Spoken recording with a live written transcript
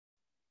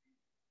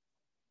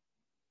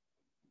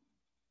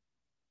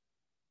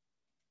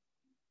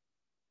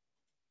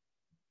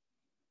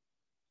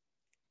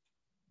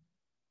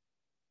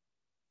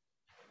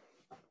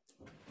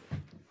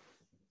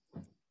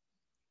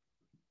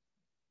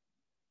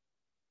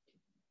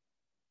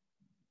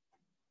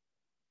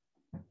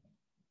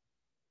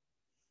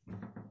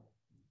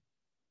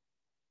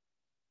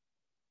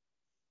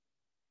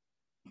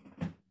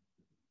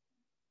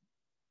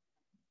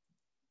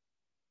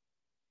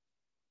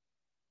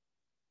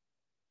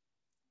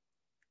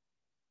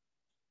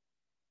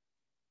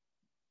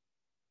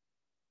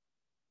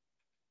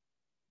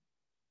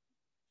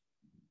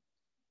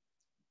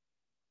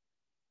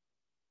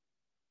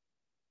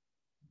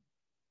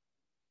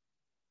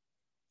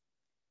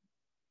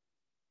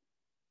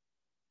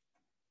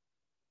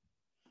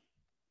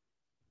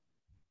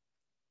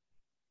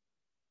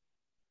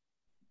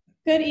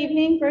Good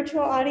evening,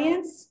 virtual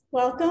audience.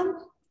 Welcome.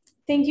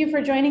 Thank you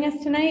for joining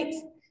us tonight.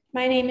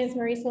 My name is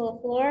Marisa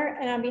LaFleur,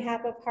 and on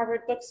behalf of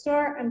Harvard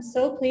Bookstore, I'm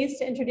so pleased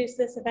to introduce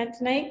this event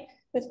tonight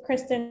with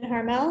Kristin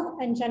Harmel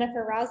and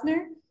Jennifer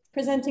Rosner,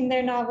 presenting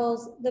their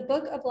novels, The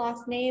Book of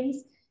Lost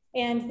Names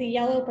and The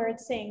Yellow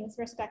Bird Sings,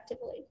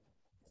 respectively.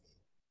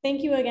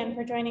 Thank you again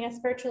for joining us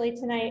virtually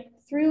tonight.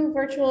 Through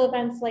virtual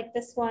events like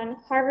this one,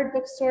 Harvard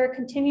Bookstore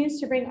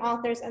continues to bring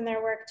authors and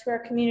their work to our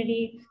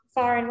community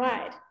far and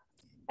wide.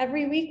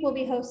 Every week, we'll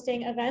be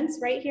hosting events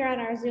right here on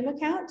our Zoom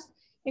account,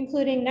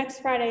 including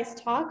next Friday's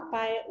talk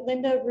by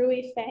Linda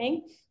Rui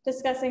Fang,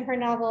 discussing her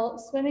novel,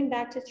 Swimming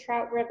Back to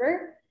Trout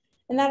River,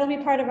 and that'll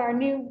be part of our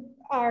new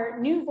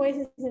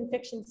Voices in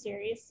Fiction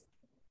series.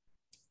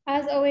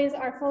 As always,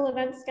 our full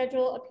event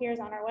schedule appears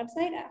on our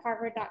website at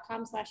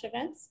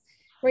harvard.com/events,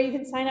 where you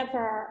can sign up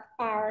for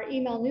our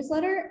email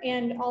newsletter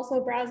and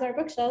also browse our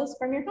bookshelves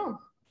from your home.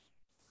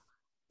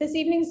 This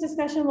evening's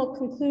discussion will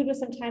conclude with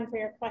some time for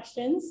your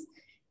questions.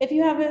 If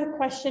you have a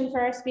question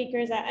for our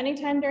speakers at any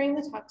time during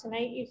the talk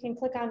tonight, you can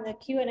click on the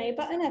Q&A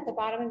button at the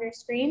bottom of your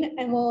screen,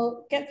 and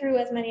we'll get through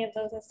as many of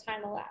those as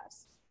time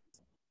allows.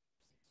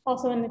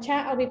 Also in the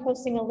chat, I'll be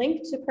posting a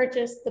link to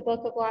purchase the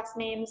Book of Lost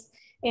Names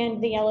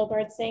and The Yellow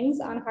Bird Sings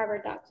on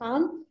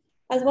harvard.com,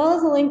 as well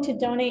as a link to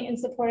donate in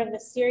support of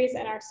this series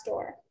and our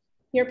store.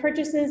 Your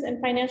purchases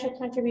and financial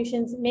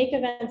contributions make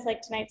events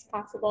like tonight's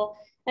possible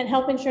and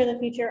help ensure the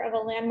future of a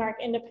landmark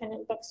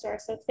independent bookstore.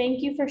 So thank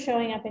you for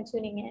showing up and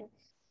tuning in.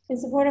 In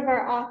support of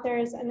our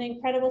authors and the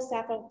incredible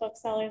staff of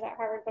booksellers at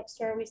Harvard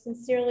Bookstore, we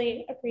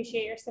sincerely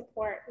appreciate your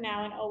support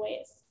now and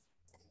always.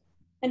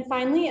 And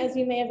finally, as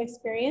you may have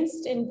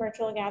experienced in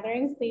virtual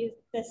gatherings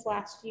this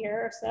last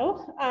year or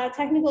so,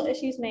 technical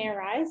issues may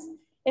arise.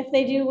 If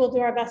they do, we'll do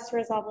our best to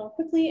resolve them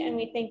quickly, and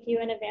we thank you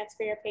in advance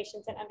for your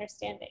patience and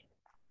understanding.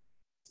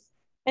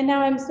 And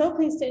now I'm so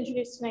pleased to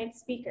introduce tonight's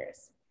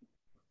speakers.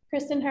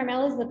 Kristin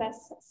Harmel is the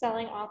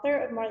best-selling author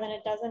of more than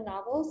a dozen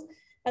novels,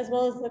 as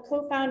well as the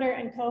co-founder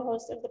and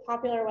co-host of the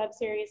popular web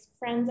series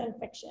Friends and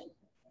Fiction.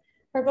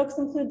 Her books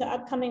include the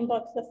upcoming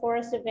book, The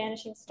Forest of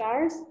Vanishing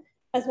Stars,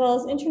 as well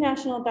as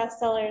international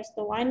bestsellers,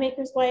 The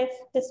Winemaker's Wife,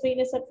 The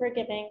Sweetness of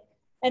Forgiving,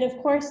 and of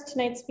course,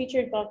 tonight's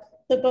featured book,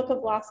 The Book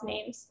of Lost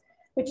Names,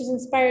 which is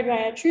inspired by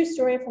a true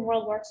story from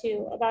World War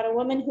II about a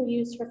woman who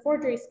used her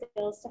forgery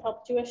skills to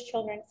help Jewish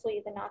children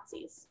flee the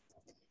Nazis.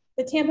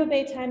 The Tampa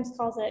Bay Times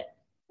calls it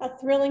a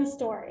thrilling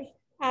story,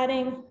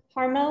 adding,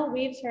 Harmel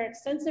weaves her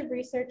extensive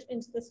research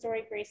into the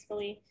story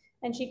gracefully,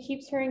 and she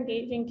keeps her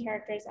engaging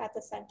characters at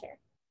the center.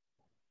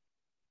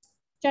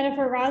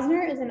 Jennifer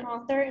Rosner is an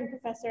author and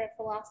professor of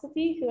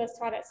philosophy who has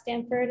taught at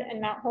Stanford and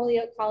Mount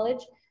Holyoke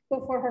College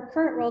before her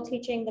current role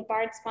teaching the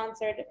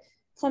Bard-sponsored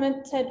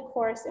Clemented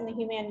course in the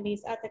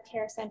humanities at the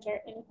Care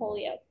Center in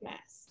Holyoke,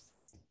 Mass.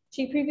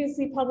 She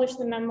previously published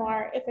the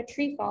memoir, If a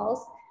Tree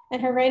Falls,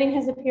 and her writing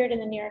has appeared in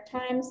the New York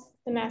Times,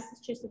 the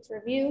Massachusetts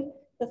Review,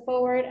 the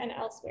Forward, and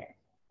elsewhere.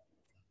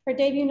 Her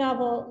debut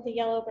novel, The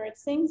Yellow Bird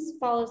Sings,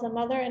 follows a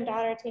mother and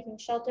daughter taking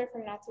shelter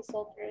from Nazi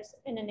soldiers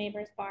in a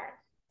neighbor's barn.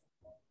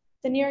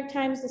 The New York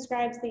Times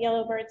describes The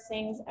Yellow Bird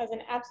Sings as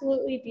an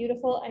absolutely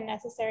beautiful and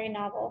necessary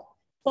novel,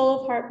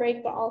 full of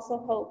heartbreak but also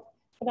hope,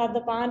 about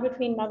the bond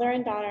between mother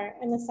and daughter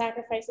and the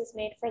sacrifices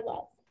made for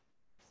love.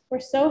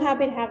 We're so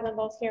happy to have them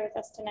both here with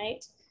us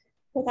tonight.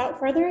 Without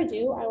further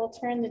ado, I will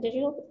turn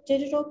the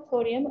digital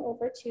podium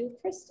over to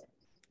Kristin.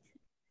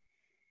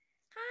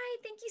 Hi,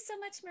 thank you so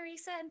much,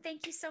 Marisa, and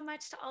thank you so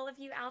much to all of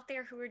you out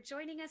there who are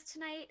joining us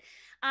tonight.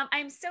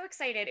 I'm so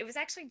excited. It was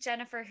actually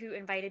Jennifer who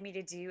invited me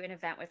to do an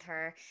event with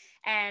her,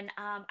 and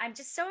I'm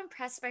just so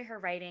impressed by her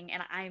writing,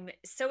 and I'm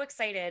so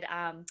excited.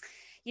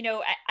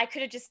 I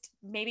could have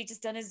maybe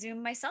just done a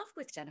Zoom myself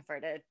with Jennifer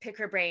to pick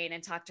her brain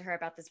and talk to her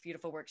about this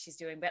beautiful work she's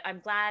doing, but I'm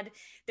glad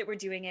that we're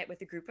doing it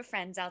with a group of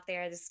friends out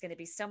there. This is going to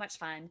be so much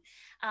fun.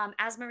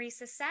 As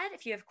Marisa said,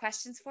 if you have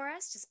questions for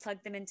us, just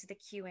plug them into the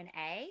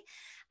Q&A.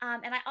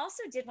 And I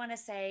also did want to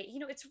say,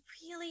 it's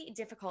really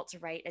difficult to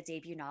write a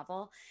debut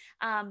novel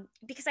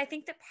because I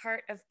think that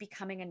part of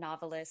becoming a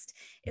novelist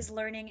is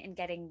learning and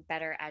getting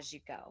better as you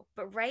go.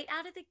 But right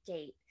out of the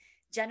gate,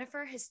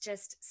 Jennifer has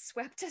just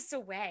swept us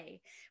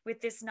away with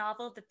this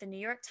novel that the New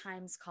York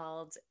Times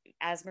called,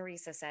 as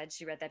Marisa said,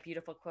 she read that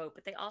beautiful quote,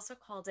 but they also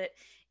called it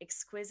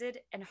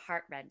exquisite and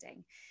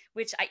heartrending,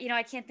 which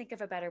I can't think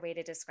of a better way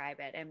to describe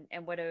it.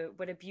 And what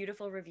a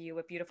beautiful review,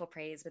 what beautiful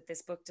praise, but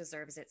this book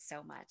deserves it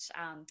so much.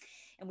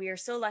 And we are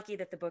so lucky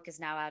that the book is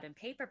now out in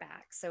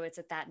paperback. So it's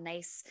at that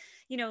nice,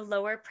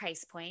 lower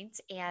price point.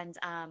 And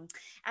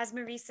as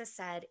Marisa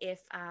said,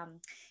 if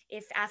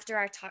after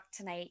our talk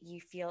tonight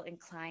you feel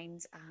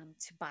inclined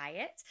to buy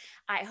it,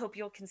 I hope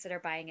you'll consider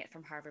buying it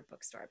from Harvard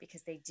Bookstore,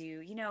 because they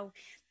do,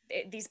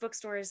 these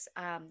bookstores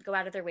go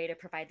out of their way to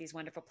provide these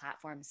wonderful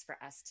platforms for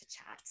us to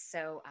chat.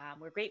 So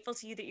we're grateful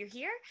to you that you're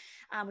here.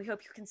 We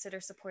hope you consider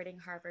supporting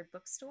Harvard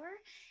Bookstore.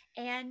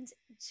 And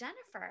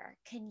Jennifer,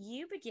 can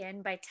you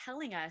begin by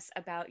telling us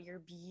about your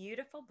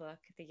beautiful book,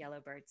 The Yellow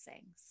Bird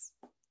Sings?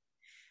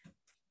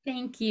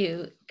 Thank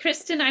you.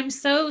 Kristin, I'm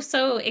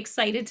so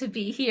excited to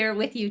be here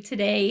with you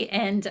today.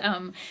 And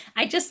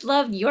I just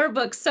love your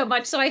book so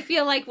much. So I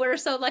feel like we're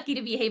so lucky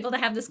to be able to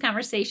have this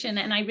conversation.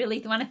 And I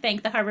really want to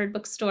thank the Harvard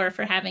Bookstore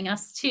for having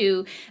us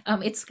too.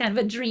 It's kind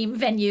of a dream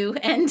venue,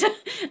 and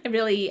I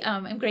really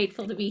am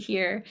grateful to be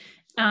here.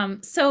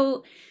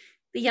 So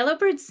The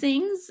Yellowbird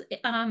Sings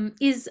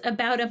is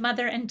about a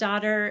mother and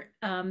daughter,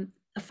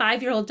 a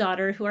 5-year-old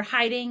daughter who are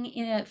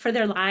hiding for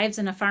their lives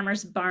in a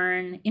farmer's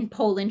barn in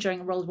Poland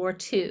during World War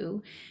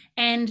II.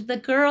 And the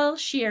girl,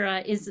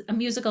 Shira, is a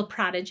musical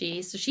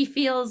prodigy. So she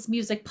feels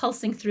music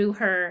pulsing through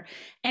her,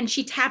 and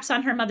she taps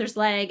on her mother's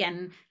leg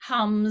and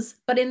hums.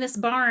 But in this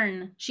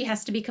barn, she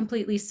has to be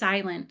completely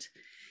silent.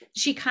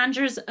 She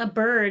conjures a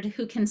bird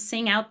who can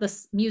sing out the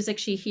music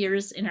she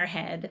hears in her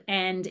head,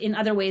 and in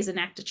other ways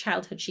enact a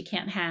childhood she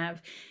can't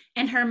have.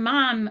 And her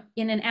mom,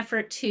 in an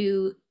effort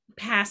to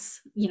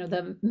pass,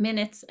 the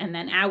minutes and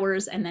then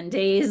hours and then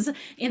days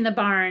in the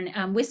barn,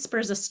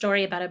 whispers a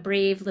story about a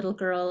brave little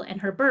girl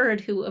and her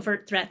bird who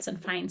avert threats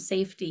and find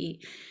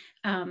safety.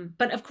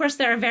 But of course,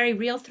 there are very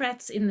real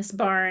threats in this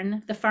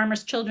barn. The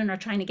farmer's children are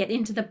trying to get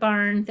into the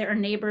barn. There are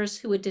neighbors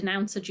who would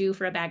denounce a Jew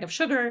for a bag of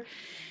sugar.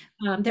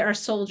 There are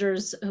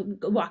soldiers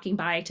walking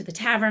by to the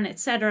tavern,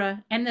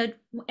 etc. And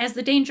as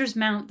the dangers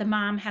mount, the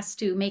mom has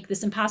to make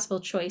this impossible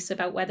choice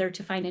about whether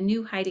to find a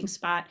new hiding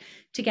spot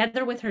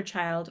together with her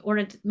child, or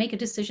to make a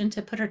decision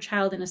to put her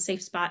child in a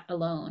safe spot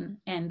alone.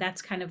 And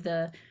that's kind of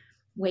the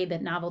way the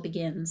novel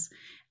begins.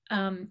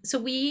 So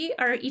we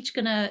are each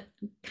going to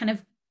kind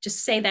of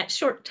just say that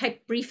short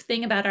type brief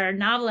thing about our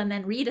novel and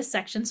then read a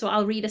section. So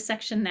I'll read a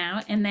section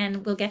now, and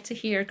then we'll get to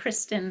hear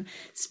Kristin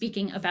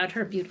speaking about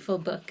her beautiful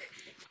book,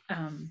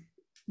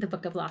 The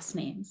Book of Lost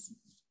Names.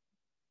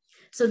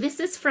 So this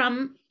is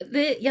from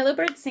The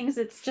Yellowbird Sings.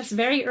 It's just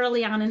very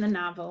early on in the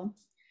novel,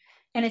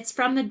 and it's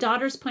from the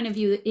daughter's point of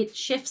view. It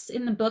shifts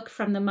in the book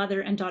from the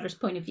mother and daughter's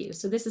point of view.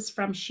 So this is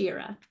from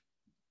Shira.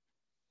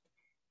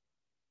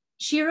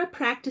 Shira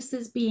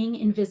practices being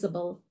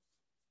invisible.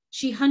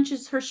 She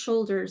hunches her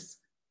shoulders,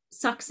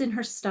 sucks in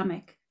her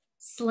stomach,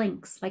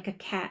 slinks like a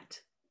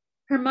cat.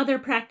 Her mother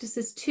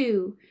practices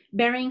too,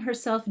 burying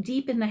herself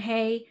deep in the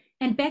hay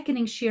and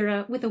beckoning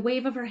Shira with a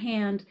wave of her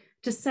hand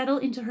to settle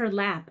into her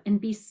lap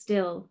and be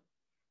still.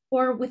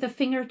 Or with a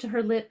finger to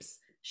her lips,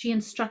 she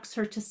instructs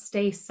her to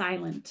stay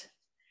silent.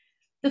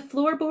 The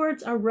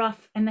floorboards are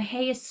rough and the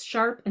hay is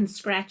sharp and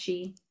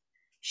scratchy.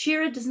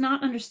 Shira does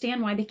not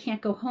understand why they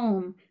can't go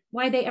home,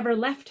 why they ever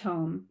left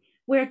home,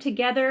 where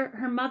together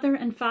her mother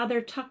and father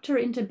tucked her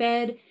into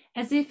bed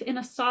as if in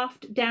a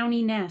soft,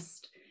 downy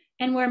nest,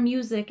 and where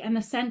music and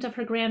the scent of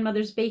her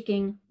grandmother's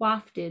baking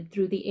wafted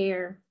through the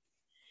air.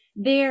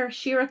 There,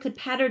 Shira could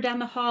patter down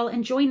the hall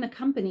and join the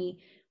company,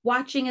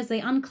 watching as they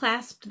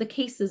unclasped the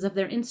cases of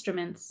their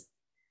instruments.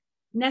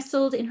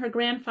 Nestled in her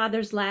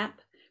grandfather's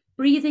lap,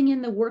 breathing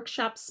in the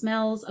workshop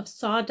smells of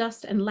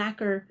sawdust and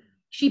lacquer,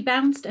 she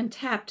bounced and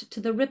tapped to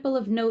the ripple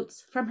of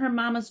notes from her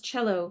mama's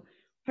cello,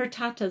 her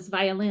tata's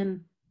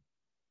violin.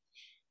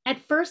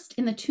 At first,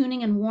 in the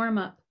tuning and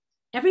warm-up,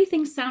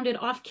 everything sounded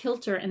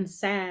off-kilter and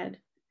sad.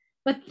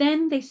 But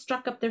then they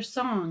struck up their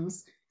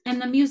songs,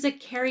 and the music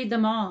carried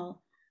them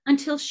all,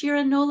 until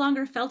Shira no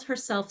longer felt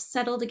herself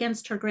settled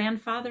against her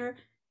grandfather,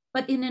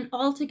 but in an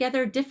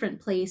altogether different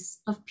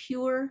place of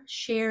pure,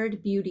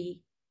 shared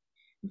beauty.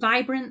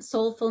 Vibrant,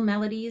 soulful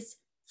melodies,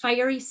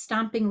 fiery,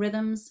 stomping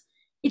rhythms.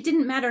 It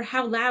didn't matter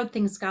how loud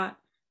things got.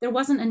 There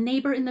wasn't a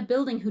neighbor in the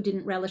building who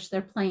didn't relish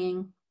their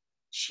playing.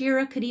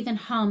 Shira could even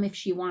hum if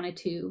she wanted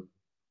to.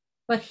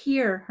 But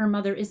here, her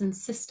mother is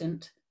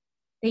insistent.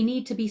 They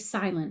need to be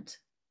silent,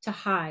 to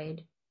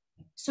hide.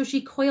 So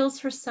she coils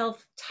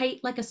herself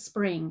tight like a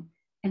spring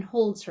and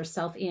holds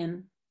herself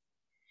in.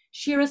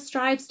 Shira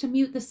strives to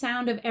mute the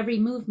sound of every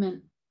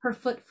movement, her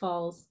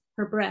footfalls,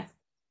 her breath.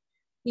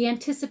 The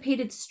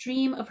anticipated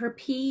stream of her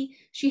pee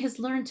she has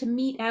learned to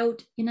mete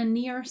out in a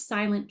near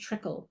silent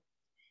trickle.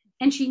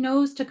 And she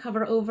knows to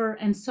cover over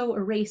and so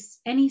erase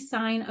any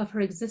sign of her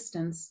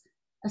existence,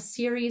 a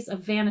series of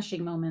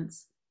vanishing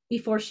moments,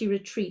 before she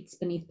retreats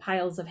beneath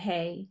piles of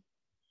hay.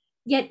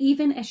 Yet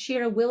even as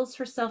Shira wills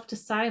herself to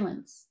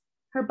silence,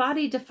 her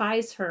body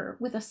defies her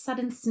with a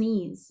sudden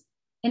sneeze,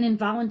 an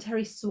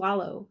involuntary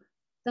swallow,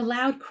 the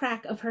loud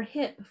crack of her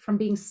hip from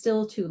being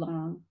still too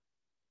long.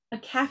 A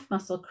calf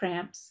muscle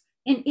cramps,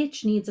 an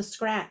itch needs a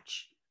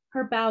scratch,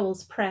 her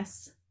bowels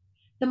press.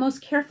 The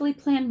most carefully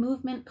planned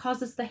movement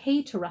causes the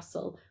hay to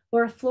rustle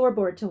or a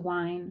floorboard to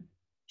whine.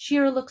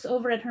 Shira looks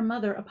over at her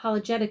mother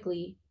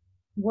apologetically.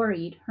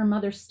 Worried, her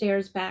mother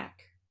stares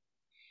back.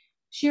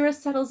 Shira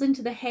settles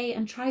into the hay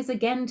and tries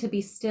again to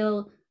be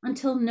still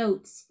until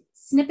notes,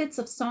 snippets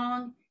of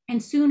song,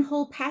 and soon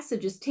whole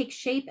passages take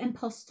shape and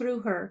pulse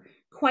through her,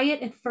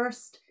 quiet at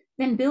first,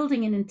 then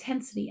building in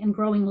intensity and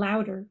growing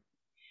louder.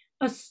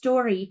 A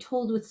story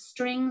told with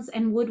strings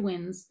and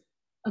woodwinds,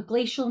 a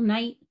glacial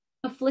night,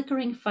 a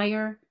flickering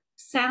fire,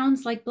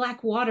 sounds like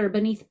black water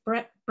beneath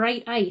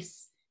bright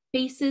ice,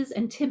 basses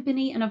and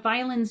timpani and a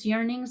violin's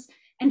yearnings,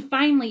 and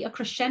finally a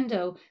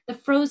crescendo, the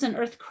frozen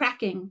earth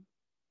cracking.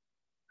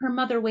 Her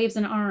mother waves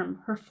an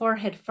arm, her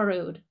forehead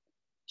furrowed.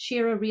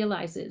 Shira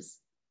realizes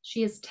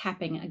she is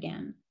tapping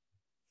again.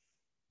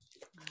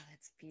 Oh,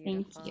 that's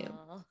beautiful. Thank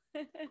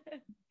you.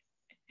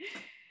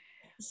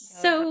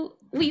 So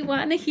we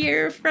want to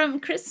hear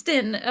from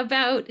Kristin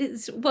about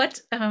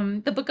what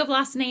the Book of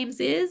Lost Names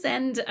is,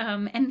 and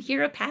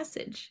hear a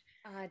passage.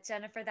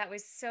 Jennifer, that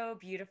was so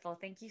beautiful.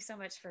 Thank you so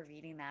much for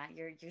reading that.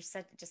 You're just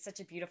such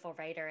a beautiful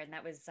writer, and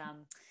that was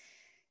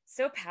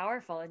so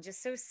powerful and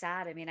just so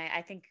sad. I mean,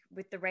 I think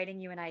with the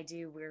writing you and I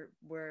do,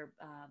 we're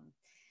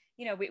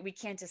we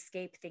can't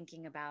escape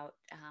thinking about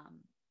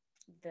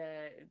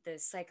the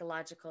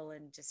psychological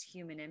and just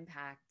human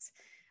impact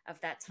of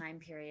that time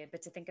period,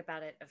 but to think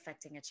about it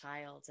affecting a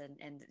child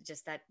and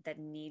just that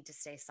need to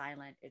stay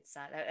silent, it's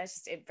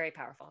that's just very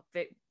powerful.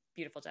 But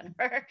beautiful,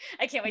 Jennifer.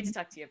 I can't wait to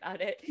talk to you about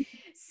it.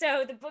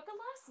 So the Book of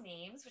Lost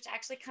Names, which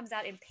actually comes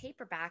out in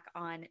paperback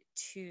on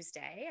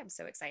Tuesday, I'm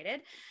so excited,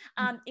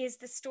 is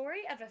the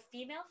story of a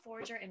female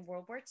forger in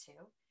World War II.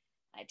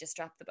 I just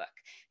dropped the book,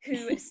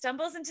 who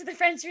stumbles into the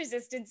French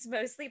resistance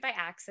mostly by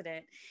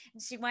accident.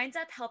 And she winds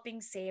up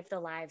helping save the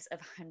lives of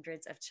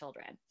hundreds of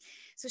children.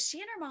 So she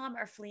and her mom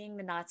are fleeing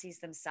the Nazis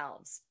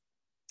themselves.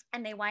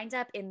 And they wind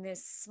up in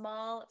this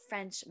small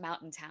French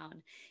mountain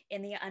town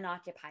in the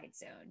unoccupied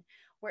zone,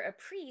 where a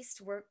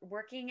priest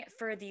working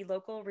for the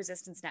local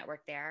resistance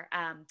network there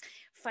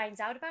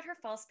finds out about her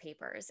false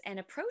papers and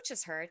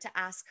approaches her to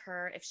ask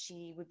her if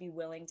she would be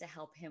willing to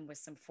help him with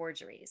some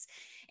forgeries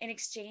in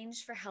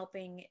exchange for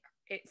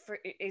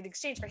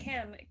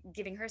him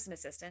giving her some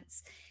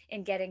assistance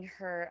in getting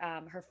her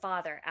her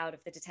father out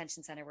of the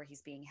detention center where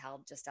he's being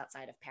held just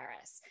outside of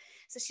Paris.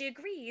 So she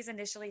agrees,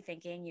 initially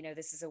thinking,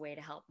 this is a way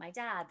to help my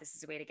dad. This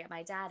is a way to get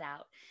my dad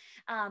out.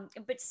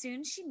 But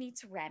soon she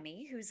meets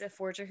Remy, who's a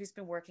forger who's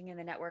been working in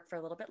the network for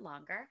a little bit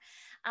longer.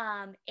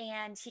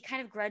 And he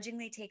kind of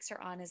grudgingly takes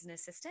her on as an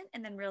assistant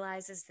and then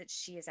realizes that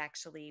she is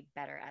actually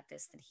better at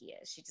this than he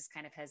is. She just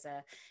kind of has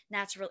a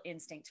natural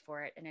instinct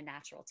for it and a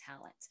natural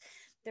talent.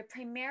 They're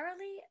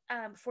primarily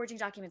forging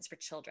documents for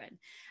children.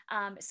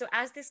 So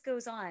as this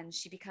goes on,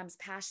 she becomes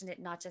passionate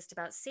not just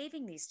about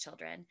saving these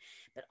children,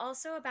 but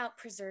also about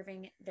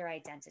preserving their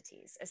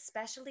identities,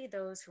 especially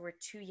those who are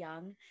too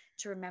young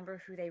to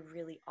remember who they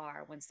really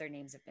are once their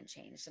names have been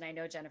changed. And I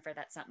know, Jennifer,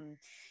 that's something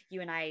you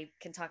and I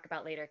can talk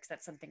about later because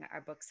that's something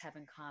our books have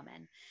in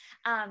common.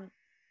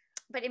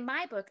 But in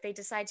my book, they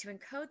decide to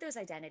encode those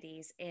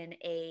identities in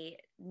a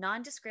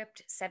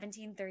nondescript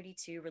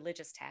 1732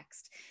 religious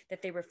text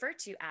that they refer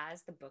to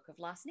as the Book of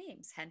Lost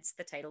Names, hence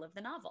the title of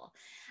the novel.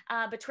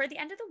 But toward the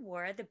end of the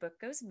war, the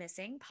book goes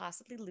missing,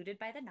 possibly looted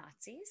by the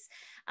Nazis.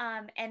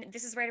 And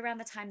this is right around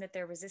the time that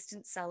their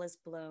resistance cell is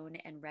blown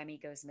and Remy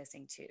goes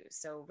missing too.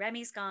 So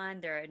Remy's gone,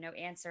 there are no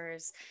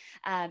answers,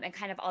 and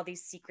kind of all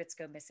these secrets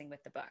go missing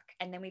with the book.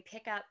 And then we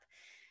pick up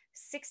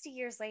 60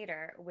 years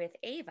later with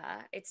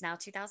Ava. It's now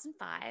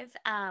 2005.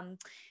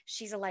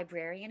 She's a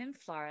librarian in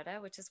Florida,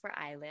 which is where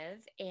I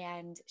live,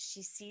 and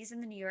she sees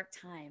in the New York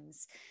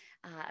Times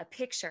a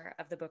picture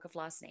of the Book of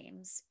Lost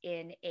Names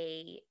in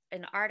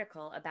an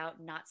article about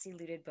Nazi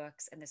looted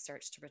books and the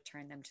search to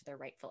return them to their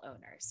rightful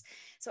owners.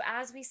 So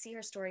as we see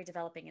her story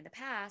developing in the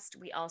past,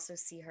 we also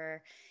see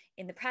her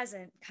in the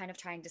present kind of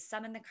trying to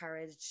summon the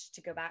courage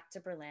to go back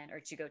to Berlin, or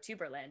to go to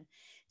Berlin,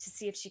 to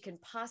see if she can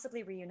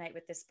possibly reunite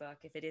with this book,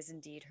 if it is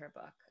indeed her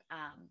book,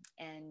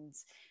 and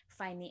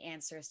find the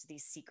answers to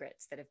these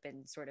secrets that have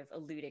been sort of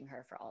eluding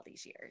her for all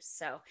these years.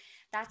 So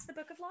that's the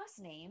Book of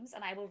Lost Names,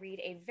 and I will read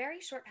a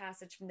very short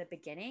passage from the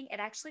beginning. It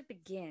actually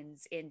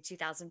begins in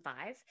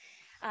 2005.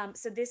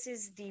 So this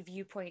is the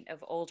viewpoint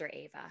of older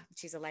Ava.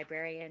 She's a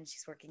librarian.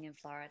 She's working in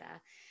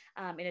Florida.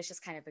 And it's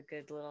just kind of a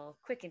good little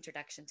quick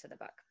introduction to the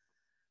book.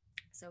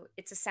 So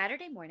it's a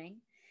Saturday morning,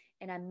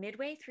 and I'm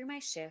midway through my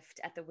shift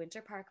at the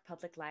Winter Park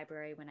Public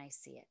Library when I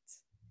see it.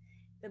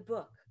 The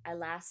book I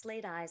last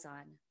laid eyes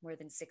on more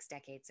than 6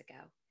 decades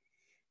ago.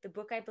 The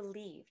book I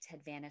believed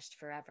had vanished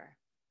forever.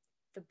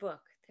 The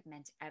book that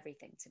meant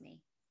everything to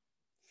me.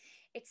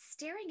 It's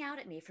staring out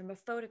at me from a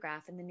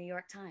photograph in the New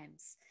York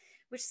Times,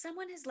 which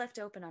someone has left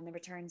open on the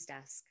returns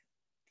desk.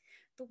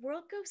 The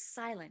world goes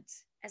silent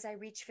as I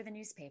reach for the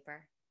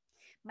newspaper,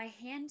 my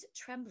hand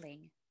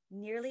trembling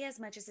nearly as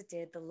much as it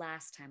did the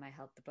last time I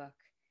held the book.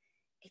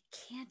 It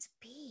can't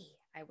be,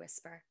 I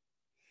whisper.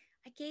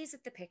 I gaze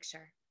at the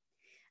picture.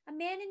 A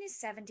man in his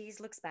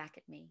 70s looks back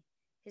at me,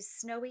 his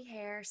snowy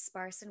hair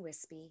sparse and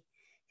wispy,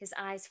 his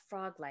eyes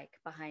frog-like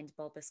behind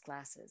bulbous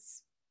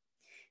glasses.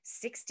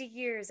 60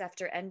 years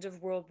after end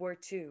of World War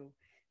II,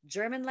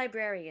 German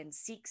librarian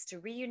seeks to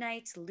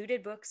reunite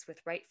looted books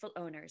with rightful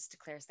owners,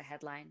 declares the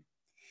headline.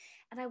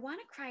 And I want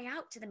to cry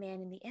out to the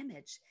man in the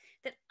image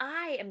that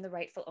I am the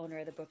rightful owner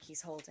of the book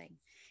he's holding,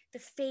 the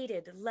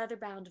faded,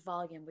 leather-bound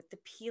volume with the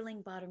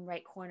peeling bottom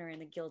right corner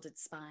and the gilded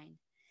spine.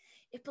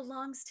 It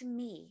belongs to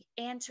me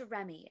and to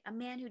Remy, a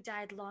man who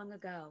died long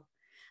ago,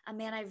 a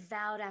man I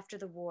vowed after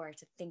the war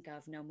to think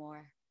of no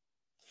more.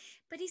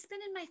 But he's been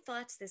in my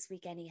thoughts this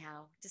week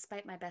anyhow,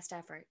 despite my best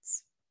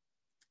efforts.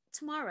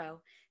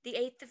 Tomorrow, the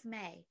 8th of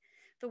May,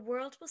 the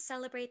world will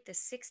celebrate the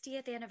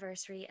 60th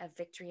anniversary of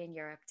Victory in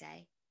Europe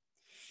Day.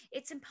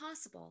 It's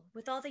impossible,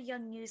 with all the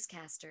young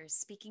newscasters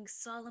speaking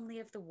solemnly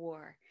of the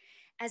war,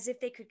 as if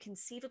they could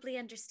conceivably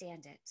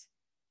understand it,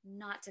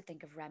 not to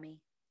think of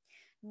Remy,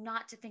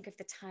 not to think of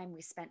the time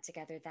we spent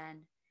together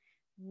then,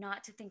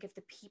 not to think of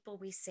the people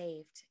we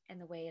saved and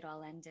the way it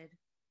all ended.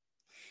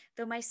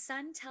 Though my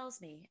son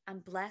tells me I'm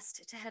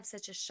blessed to have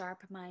such a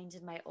sharp mind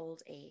in my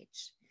old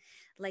age.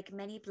 Like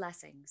many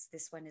blessings,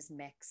 this one is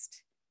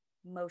mixed.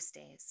 Most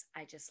days,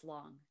 I just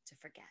long to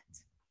forget.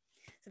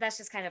 So that's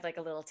just kind of like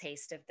a little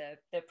taste of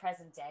the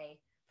present day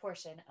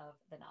portion of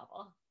the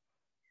novel.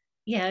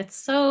 Yeah, it's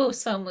so,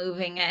 so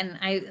moving. And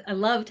I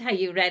loved how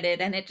you read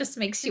it, and it just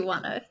makes you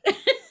want to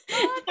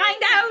Oh,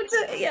 find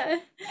out. Yeah.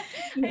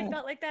 I Yeah.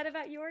 felt like that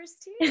about yours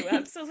too.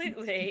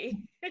 Absolutely.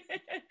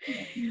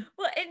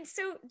 Well, and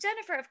so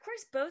Jennifer, of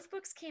course, both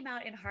books came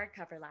out in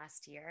hardcover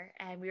last year,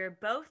 and we were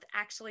both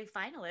actually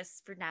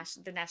finalists for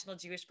the National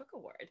Jewish Book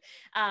Award,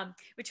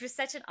 which was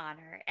such an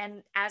honor.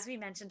 And as we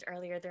mentioned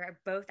earlier, they're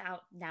both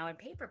out now in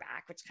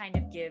paperback, which kind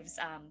of gives,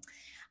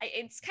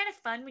 it's kind of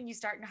fun when you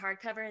start in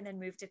hardcover and then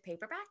move to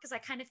paperback, because I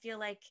kind of feel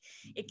like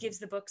it gives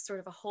the book sort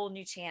of a whole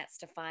new chance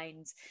to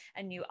find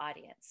a new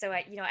audience. So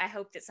I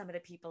hope that some of the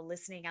people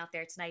listening out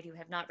there tonight who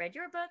have not read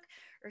your book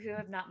or who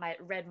have not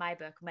read my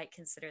book might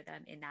consider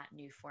them in that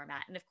new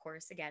format. And of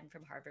course, again,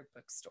 from Harvard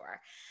Bookstore.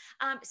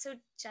 So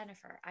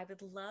Jennifer, I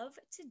would love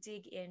to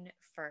dig in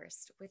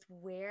first with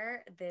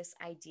where this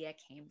idea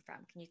came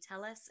from. Can you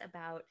tell us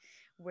about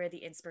where the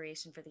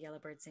inspiration for The Yellow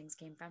Bird Sings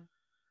came from?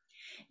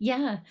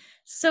 Yeah.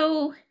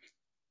 So,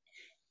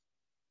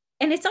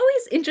 and it's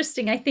always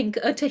interesting, I think,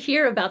 to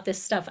hear about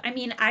this stuff. I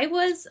mean, I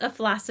was a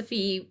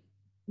philosophy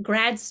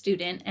grad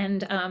student,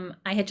 and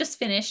I had just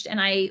finished,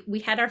 and we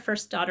had our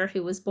first daughter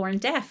who was born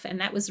deaf, and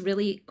that was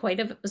really quite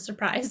a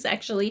surprise,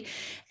 actually.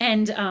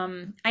 And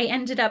I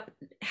ended up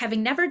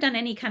having never done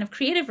any kind of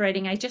creative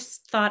writing. I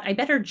just thought I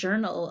better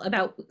journal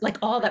about like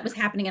all that was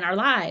happening in our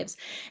lives,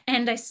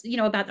 and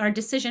about our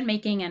decision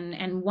making,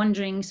 and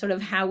wondering sort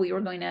of how we were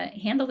going to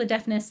handle the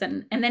deafness,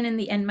 and then in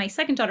the end, my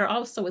second daughter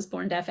also was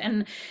born deaf,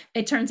 and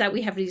it turns out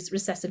we have these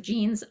recessive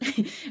genes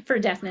for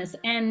deafness,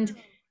 and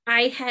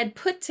I had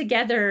put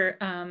together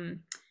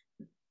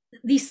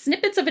these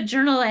snippets of a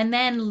journal, and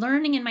then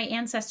learning in my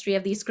ancestry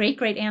of these great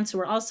great aunts who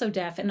were also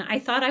deaf. And I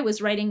thought I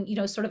was writing,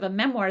 sort of a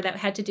memoir that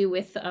had to do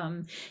with,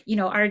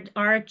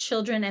 our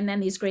children, and then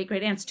these great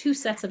great aunts, two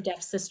sets of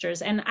deaf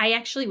sisters. And I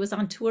actually was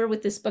on tour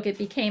with this book. It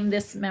became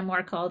this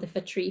memoir called If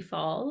a Tree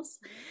Falls.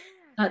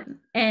 I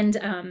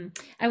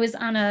was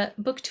on a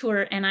book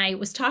tour, and I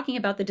was talking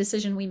about the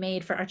decision we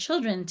made for our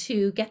children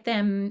to get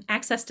them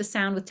access to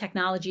sound with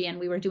technology, and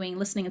we were doing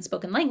listening and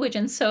spoken language,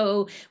 and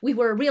so we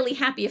were really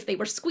happy if they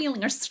were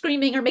squealing or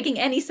screaming or making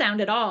any sound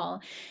at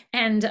all.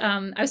 And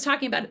I was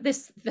talking about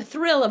the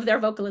thrill of their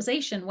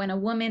vocalization, when a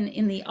woman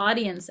in the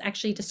audience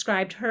actually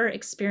described her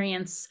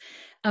experience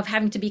of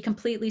having to be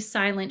completely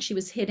silent. She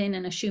was hidden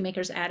in a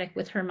shoemaker's attic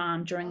with her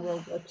mom during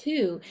World War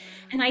II.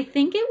 And I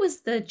think it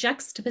was the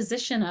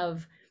juxtaposition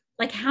of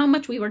like how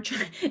much we were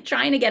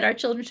trying to get our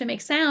children to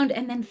make sound,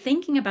 and then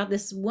thinking about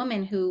this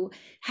woman who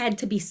had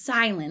to be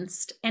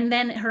silenced, and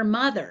then her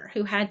mother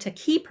who had to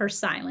keep her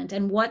silent,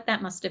 and what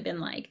that must have been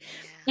like.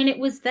 And it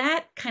was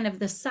that kind of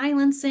the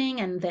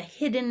silencing and the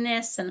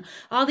hiddenness and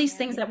all these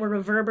things that were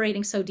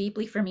reverberating so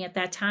deeply for me at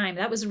that time.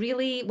 That was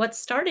really what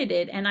started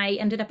it. And I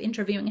ended up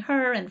interviewing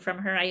her, and from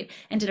her, I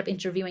ended up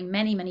interviewing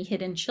many, many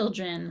hidden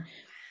children.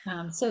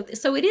 So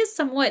it is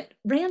somewhat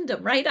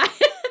random, right?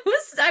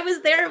 I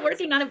was there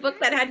working on a book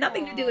that had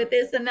nothing to do with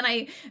this, and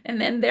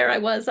then there I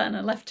was on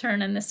a left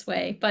turn in this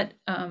way. But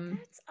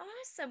that's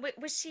awesome.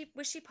 Was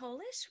she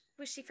Polish?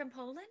 Was she from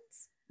Poland?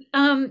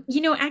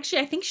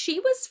 Actually, I think she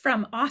was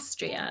from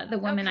Austria, the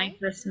woman I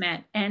first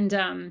met.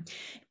 And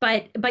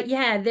but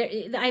yeah,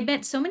 I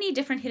met so many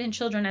different hidden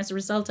children as a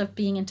result of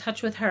being in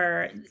touch with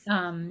her.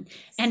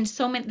 And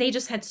so many, they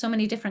just had so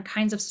many different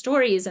kinds of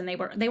stories, and they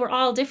were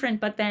all different,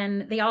 but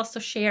then they also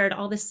shared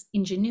all this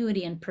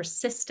ingenuity and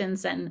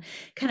persistence and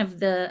kind of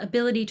the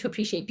ability to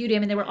appreciate beauty. I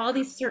mean, there were all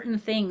these certain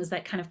things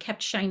that kind of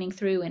kept shining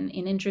through in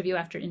interview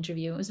after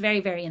interview. It was very,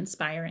 very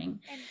inspiring.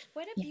 And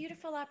what a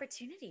beautiful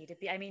opportunity to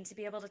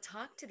be able to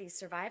talk to these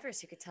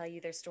survivors who could tell you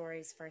their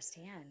stories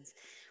firsthand.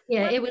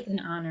 Yeah, it was an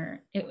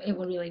honor. It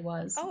really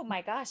was. Oh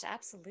my gosh,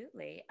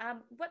 absolutely.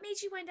 What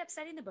made you wind up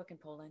setting the book in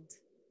Poland?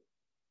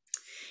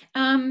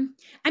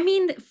 I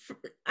mean,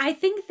 I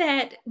think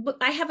that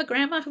I have a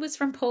grandma who was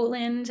from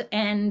Poland,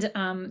 and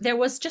there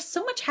was just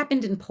so much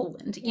happened in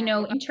Poland,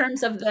 in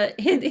terms of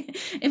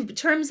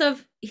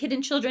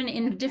hidden children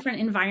in different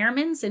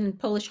environments, in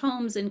Polish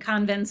homes, in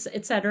convents,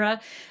 etc.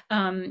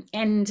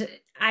 And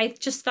I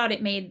just thought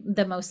it made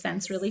the most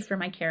sense, really, for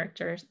my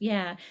characters.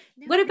 Yeah.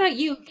 No, what about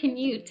you? Can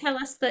you tell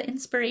us the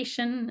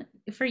inspiration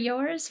for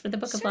yours, for the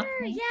Book of Lost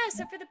Names? Yeah.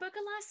 So for the Book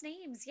of Lost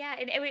Names, yeah.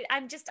 And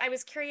I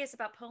was curious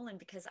about Poland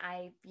because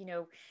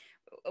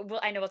well,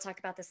 I know we'll talk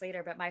about this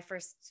later, but my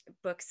first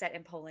book set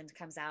in Poland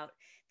comes out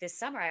this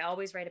summer. I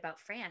always write about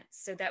France.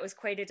 So that was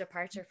quite a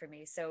departure for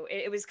me. So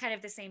it was kind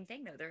of the same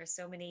thing, though. There are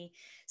so many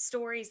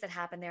stories that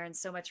happen there and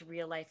so much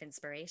real life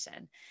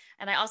inspiration.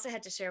 And I also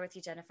had to share with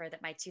you, Jennifer,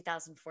 that my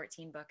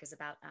 2014 book is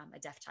about a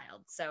deaf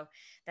child. So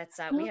that's,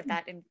 we have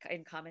that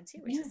in common too,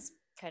 which is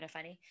kind of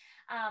funny.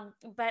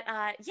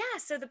 Yeah,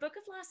 so the Book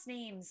of Lost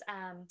Names,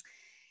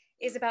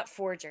 is about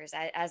forgers,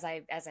 as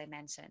I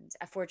mentioned,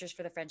 forgers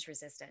for the French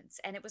Resistance.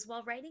 And it was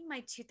while writing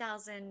my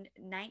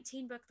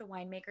 2019 book, The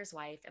Winemaker's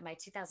Wife, and my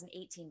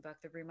 2018 book,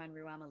 The Room on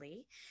Rue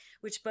Amélie,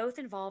 which both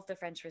involve the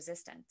French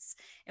Resistance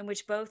and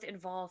which both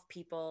involve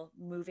people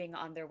moving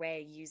on their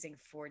way using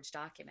forged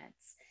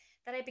documents,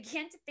 that I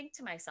began to think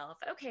to myself,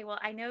 okay, well,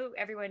 I know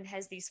everyone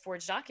has these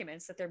forged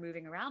documents that they're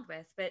moving around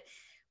with, but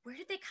where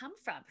did they come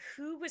from?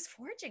 Who was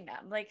forging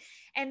them? Like,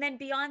 and then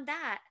beyond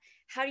that,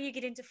 how do you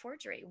get into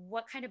forgery?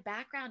 What kind of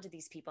background do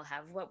these people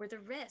have? What were the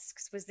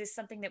risks? Was this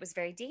something that was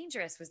very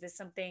dangerous? Was this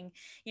something,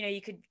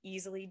 you could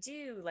easily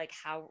do? Like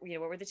how, what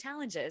were the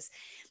challenges?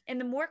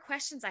 And the more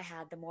questions I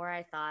had, the more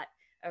I thought,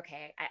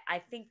 okay, I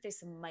think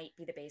this might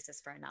be the basis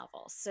for a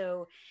novel.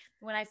 So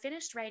when I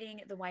finished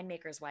writing The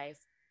Winemaker's Wife,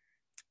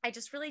 I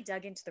just really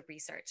dug into the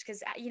research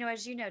because,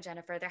 as you know,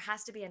 Jennifer, there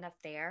has to be enough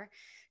there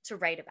to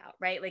write about,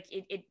 right? Like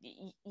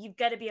you've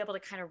got to be able to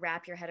kind of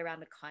wrap your head around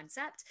the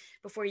concept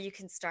before you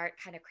can start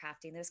kind of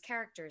crafting those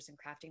characters and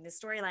crafting the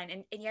storyline.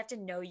 And you have to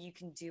know you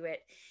can do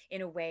it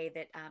in a way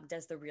that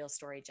does the real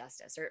story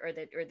justice, or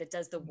that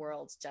does the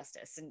world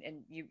justice,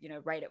 and you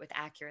write it with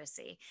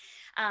accuracy.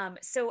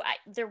 So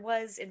there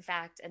was, in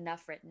fact,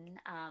 enough written.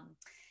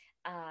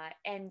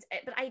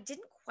 But I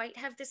didn't quite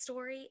have the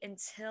story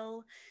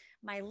until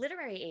my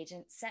literary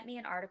agent sent me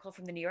an article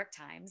from the New York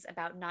Times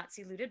about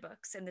Nazi looted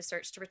books and the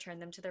search to return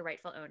them to their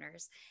rightful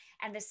owners.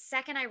 And the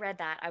second I read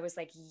that, I was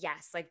like,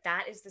 yes, like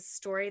that is the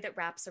story that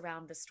wraps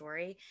around the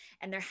story.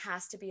 And there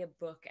has to be a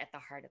book at the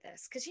heart of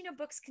this. Because,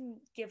 books can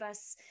give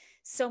us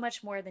so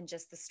much more than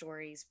just the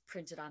stories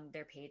printed on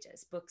their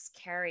pages. Books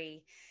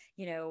carry,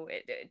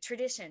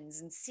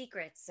 traditions and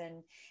secrets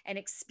and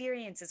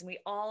experiences, and we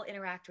all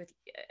interact with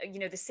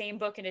the same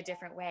book in a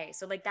different way.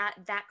 So like that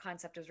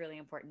concept was really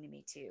important to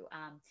me too.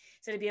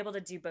 So to be able to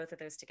do both of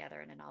those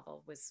together in a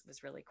novel was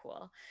really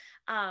cool.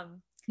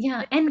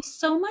 Yeah, and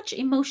so much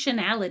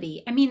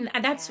emotionality. I mean,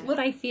 that's Yeah. what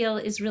I feel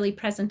is really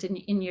present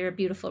in your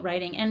beautiful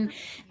writing. And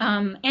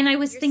I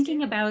was Yours thinking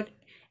too. about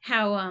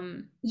how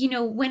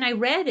when I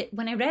read it,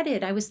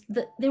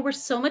 there were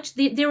so much,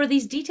 there were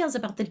these details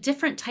about the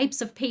different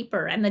types of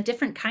paper and the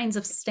different kinds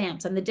of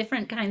stamps and the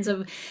different kinds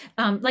of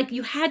like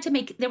you had to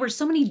make, there were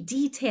so many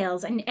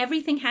details and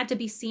everything had to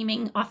be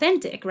seeming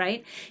authentic,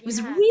 right? It was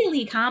Yeah.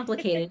 really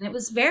complicated, and it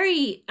was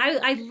very,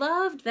 I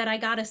loved that I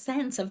got a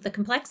sense of the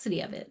complexity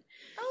of it.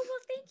 Oh, well,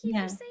 thank you for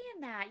Yeah.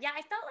 saying that. Yeah,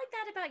 I felt like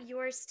that about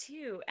yours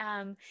too.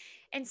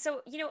 And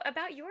so,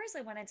 about yours,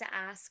 I wanted to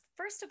ask,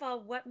 first of all,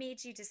 what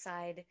made you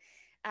decide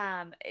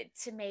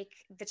to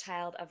make the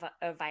child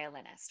a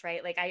violinist,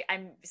 right? Like,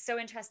 I'm so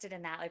interested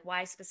in that. Like,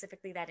 why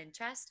specifically that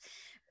interest,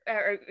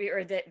 or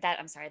that,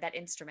 I'm sorry, that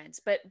instrument.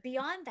 But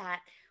beyond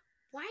that,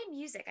 why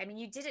music? I mean,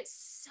 you did it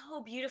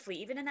so beautifully,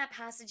 even in that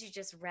passage you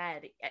just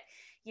read.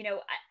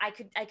 I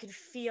could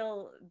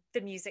feel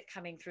the music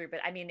coming through, but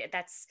I mean,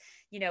 that's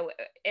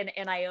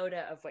an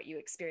iota of what you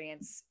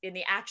experience in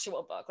the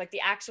actual book. Like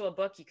the actual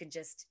book, you can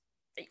just,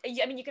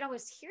 I mean, you can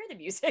almost hear the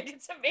music.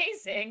 It's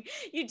amazing.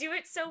 You do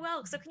it so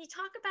well. So can you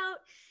talk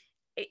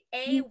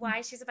about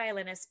why she's a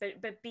violinist,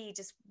 but B,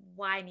 just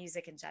why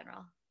music in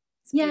general?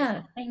 It's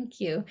Yeah, beautiful. thank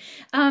you.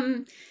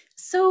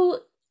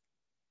 So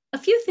a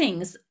few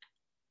things.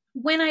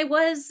 When I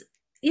was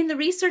in the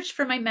research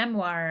for my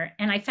memoir,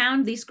 and I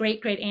found these great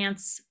great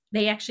aunts,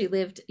 they actually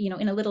lived,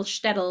 in a little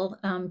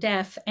shtetl,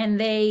 deaf,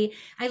 and I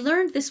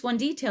learned this one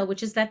detail,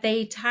 which is that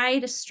they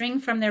tied a string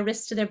from their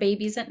wrist to their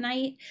babies at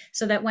night,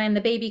 so that when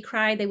the baby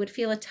cried, they would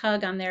feel a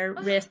tug on their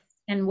Oh, wrist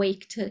and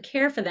wake to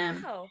care for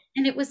them. wow.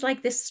 And it was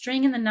like this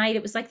string in the night.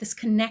 It was like this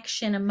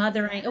connection, a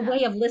mothering, a Yeah.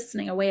 way of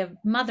listening, a way of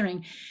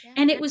mothering. Yeah.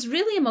 And it was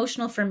really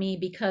emotional for me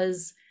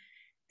because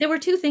there were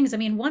two things. I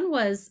mean, one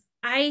was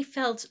I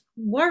felt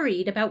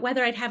worried about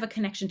whether I'd have a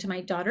connection to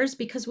my daughters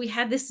because we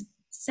had this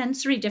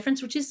sensory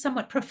difference, which is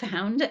somewhat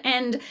profound.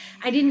 And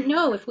I didn't Yeah.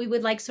 know if we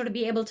would like sort of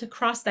be able to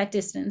cross that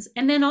distance.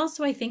 And then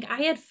also, I think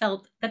I had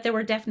felt that there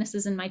were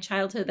deafnesses in my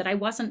childhood that I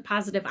wasn't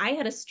positive. I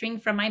had a string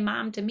from my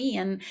mom to me,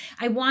 and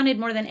I wanted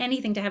more than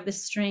anything to have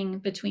this string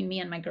between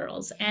me and my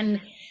girls. And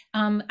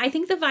I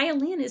think the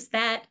violin is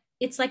that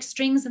it's like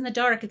strings in the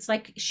dark. It's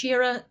like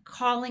Shira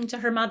calling to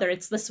her mother.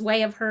 It's this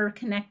way of her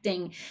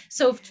connecting.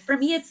 So for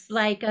me, Yes. it's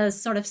like a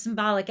sort of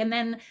symbolic. And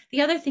then the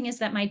other thing is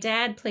that my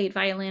dad played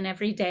violin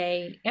every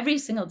day, every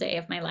single day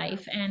of my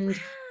life. And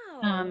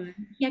Wow.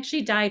 he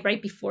actually died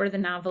right before the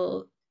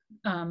novel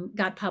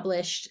got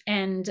published.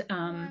 And Oh,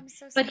 I'm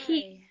so but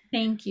he, sorry.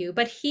 thank you.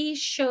 But he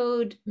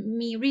showed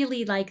me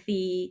really like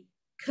the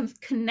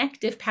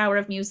connective power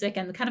of music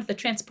and kind of the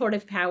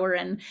transportive power.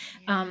 And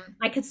Yeah.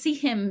 I could see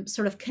him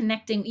sort of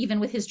connecting even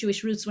with his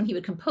Jewish roots when he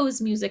would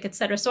compose music,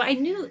 etc. So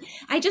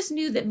I just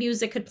knew that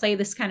music could play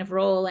this kind of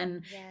role,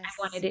 and I Yes.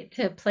 wanted it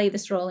to play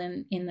this role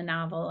in the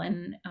novel.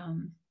 And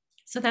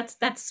so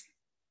that's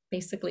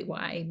basically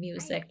why I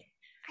music.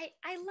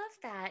 I love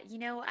that.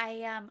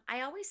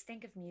 I always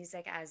think of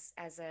music as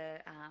a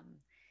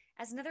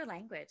as another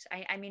language.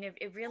 I mean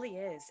it really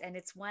is, and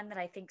it's one that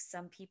I think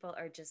some people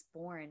are just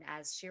born,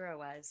 as Shira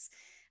was,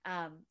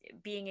 um,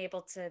 being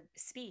able to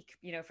speak,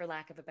 for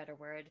lack of a better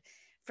word,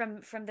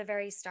 from the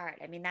very start.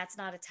 I mean, that's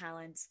not a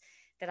talent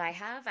that I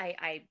have.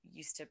 I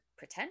used to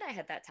pretend I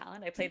had that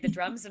talent. I played the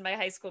drums in my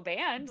high school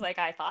band. Like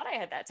I thought I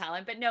had that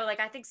talent, but no,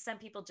 like I think some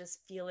people just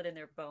feel it in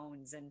their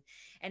bones and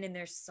in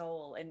their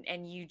soul.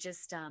 And you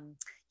just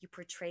you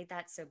portrayed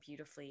that so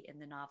beautifully in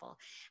the novel.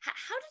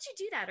 How did you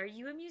do that? Are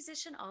you a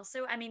musician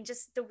also? I mean,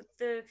 just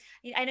the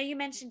I know you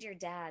mentioned your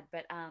dad,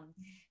 but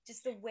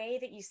just the way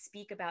that you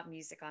speak about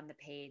music on the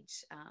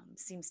page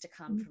seems to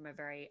come from a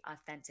very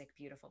authentic,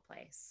 beautiful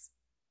place.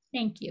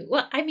 Thank you.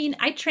 Well, I mean,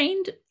 I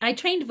trained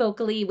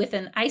vocally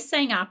I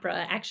sang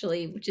opera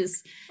actually, which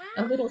is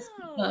a little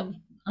Wow.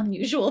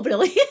 unusual,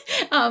 really.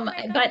 Oh my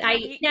God. But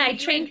I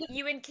trained.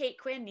 You and Kate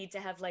Quinn need to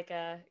have like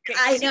I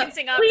she know can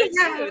sing opera we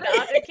too. have. The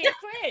author Kate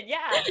Quinn. Yeah.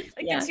 Like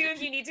the Yeah. two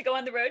of you need to go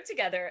on the road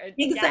together.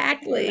 Yeah.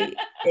 Exactly.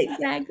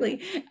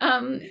 Exactly.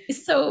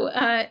 So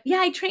yeah,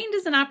 I trained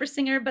as an opera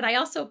singer, but I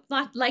also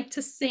like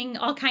to sing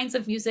all kinds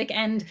of music.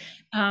 And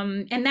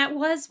that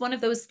was one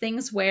of those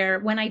things where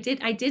when I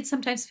did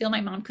sometimes feel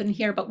my mom couldn't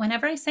hear, but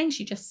whenever I sang,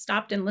 she just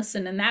stopped and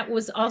listened. And that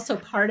was also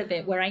part of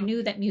it, Wow. where I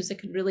knew that music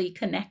could really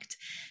connect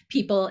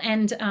people.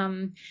 And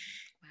Wow.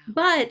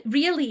 but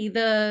really,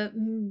 the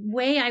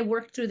way I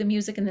worked through the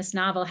music in this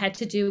novel had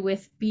to do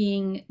with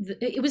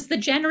it was the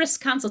generous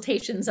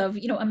consultations of, a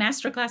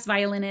masterclass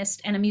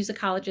violinist and a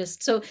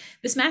musicologist. So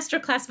this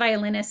masterclass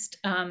violinist,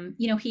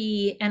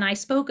 he and I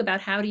spoke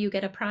about how do you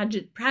get a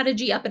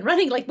prodigy up and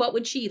running? Like, what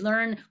would she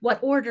learn? What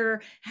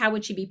order? How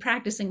would she be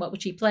practicing? What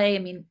would she play? I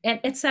mean,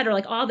 et cetera,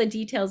 like all the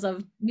details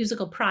of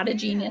musical Yeah.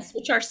 prodigyness,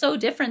 which are so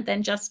different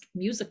than just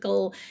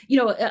musical,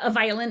 a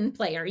violin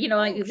player,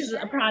 like Oh, this is a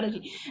sure.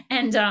 prodigy.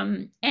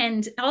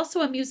 And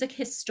also a music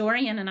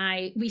historian,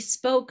 and we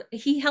spoke.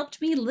 He helped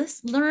me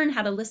learn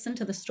how to listen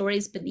to the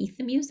stories beneath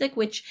the music,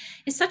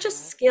 which is such a I love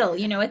skill.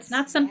 It's that.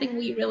 not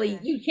something Yeah.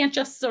 you can't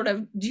just sort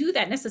of do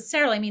that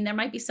necessarily. I mean, there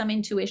might be some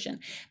intuition,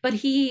 but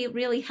he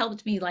really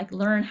helped me like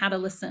learn how to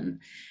listen.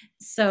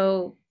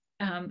 So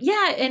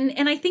yeah,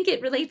 and I think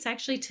it relates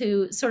actually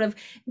to sort of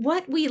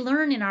what we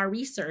learn in our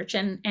research,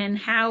 and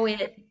how Yeah.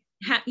 it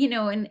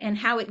and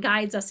how it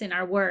guides us in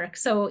our work.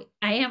 So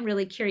I am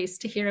really curious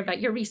to hear about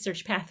your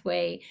research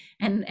pathway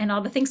and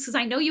all the things, because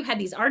I know you had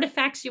these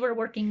artifacts you were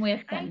working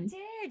with. I And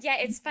did. Yeah,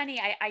 it's funny.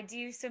 I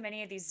do so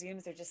many of these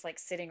Zooms, they're just like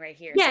sitting right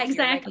here. So yeah, if you're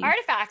like exactly.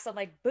 artifacts, I'm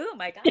like, boom,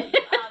 I got them.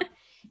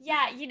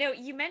 Yeah,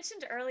 you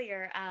mentioned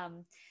earlier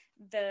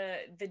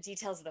the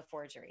details of the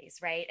forgeries,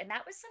 right? And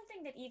that was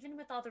something that even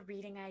with all the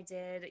reading I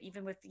did,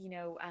 even with,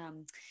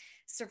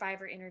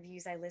 survivor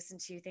interviews I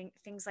listened to,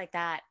 things like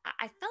that,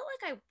 I felt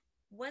like I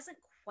wasn't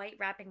quite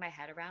wrapping my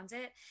head around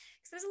it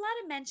because there's a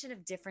lot of mention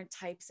of different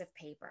types of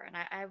paper. And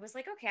I was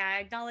like, okay, I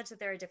acknowledge that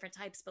there are different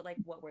types, but like,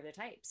 what were the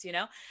types,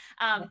 Yeah.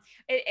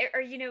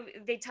 or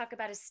they talk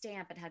about a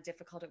stamp and how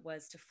difficult it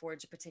was to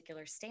forge a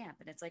particular stamp,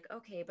 and it's like,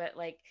 okay, but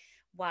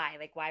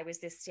why was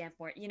this stamp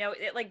more,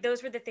 like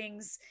those were the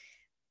things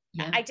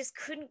Yeah. I just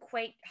couldn't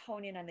quite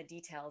hone in on the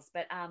details.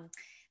 But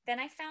then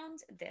I found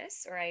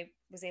this, or I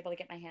was able to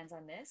get my hands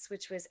on this,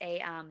 which was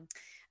a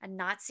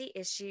Nazi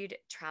issued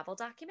travel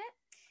document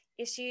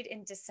issued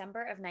in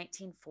December of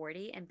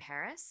 1940 in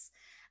Paris,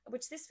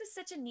 which this was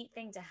such a neat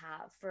thing to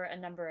have for a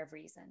number of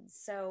reasons.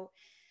 So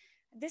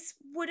this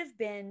would have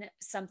been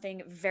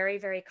something very,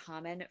 very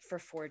common for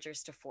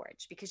forgers to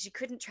forge because you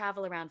couldn't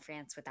travel around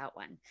France without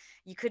one.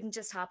 You couldn't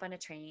just hop on a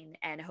train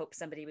and hope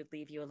somebody would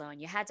leave you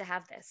alone. You had to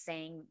have this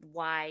saying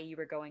why you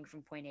were going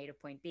from point A to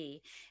point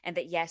B, and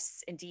that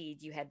yes,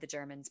 indeed, you had the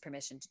Germans'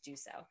 permission to do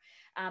so.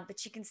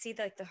 But you can see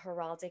the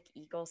heraldic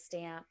eagle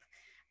stamp.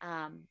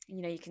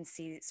 You can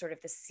see sort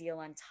of the seal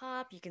on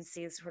top. You can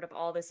see sort of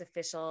all this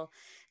official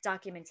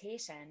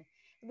documentation,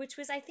 which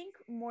was, I think,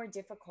 more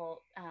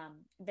difficult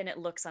than it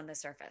looks on the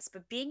surface.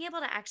 But being able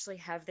to actually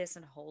have this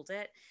and hold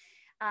it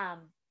um,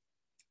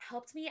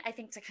 helped me, I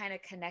think, to kind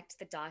of connect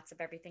the dots of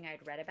everything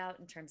I'd read about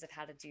in terms of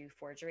how to do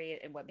forgery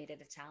and what made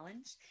it a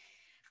challenge.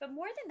 But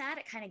more than that,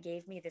 it kind of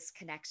gave me this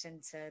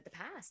connection to the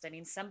past. I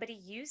mean, somebody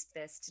used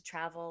this to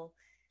travel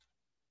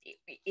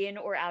in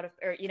or out of,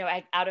 or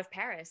out of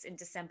Paris in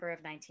December of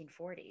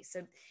 1940.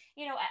 So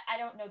I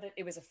don't know that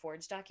it was a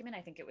forged document.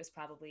 I think it was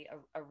probably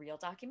a real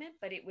document,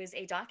 but it was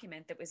a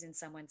document that was in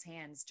someone's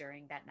hands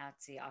during that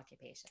Nazi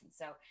occupation.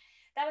 So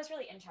that was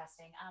really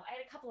interesting. I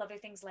had a couple other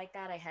things like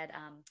that. I had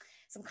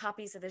some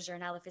copies of the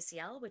Journal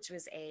Officiel, which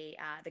was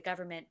the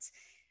government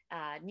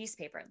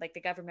newspaper, like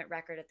the government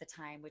record at the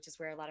time, which is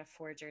where a lot of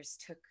forgers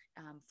took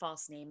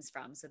false names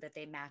from so that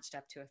they matched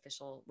up to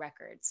official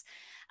records.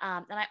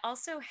 And I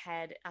also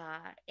had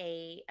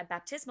a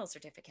baptismal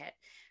certificate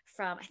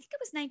from, I think it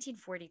was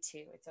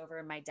 1942. It's over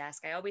in my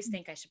desk. I always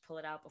think I should pull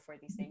it out before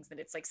these things, but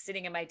it's like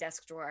sitting in my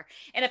desk drawer.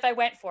 And if I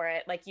went for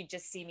it, like you'd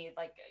just see me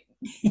like,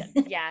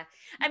 yeah.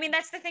 I mean,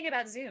 that's the thing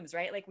about Zooms,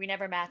 right? Like we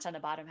never match on the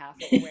bottom half,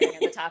 what we're wearing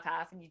on the top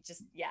half. And you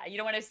just, yeah, you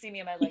don't want to see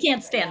me in my leggings. You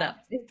can't stand up.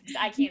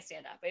 I can't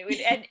stand up. It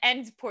would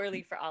end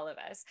poorly for all of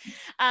us.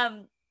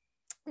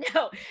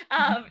 No,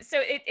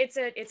 so it's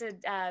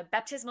a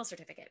baptismal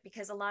certificate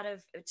because a lot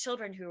of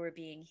children who were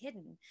being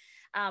hidden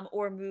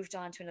or moved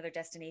on to another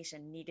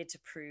destination needed to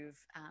prove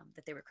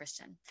that they were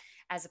Christian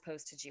as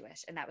opposed to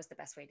Jewish. And that was the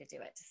best way to do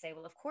it, to say,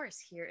 well, of course,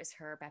 here is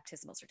her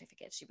baptismal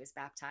certificate. She was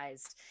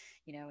baptized,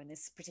 you know, in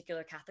this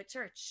particular Catholic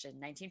church in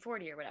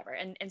 1940 or whatever.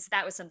 And so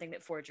that was something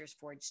that forgers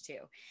forged too.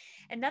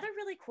 Another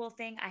really cool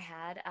thing I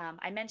had,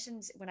 I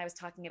mentioned when I was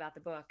talking about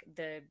the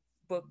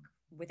book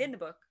within the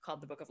book called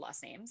The Book of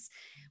Lost Names,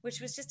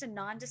 which was just a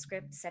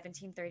nondescript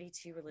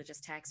 1732 religious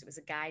text. It was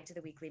a guide to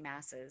the weekly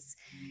masses.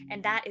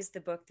 And that is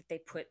the book that they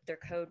put their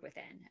code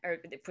within, or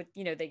they put,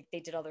 you know, they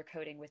did all their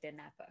coding within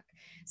that book.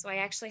 So I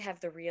actually have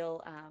the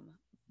real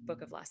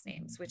Book of Lost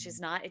Names, which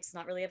is it's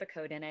not really have a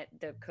code in it.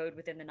 The code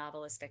within the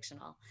novel is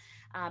fictional.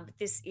 But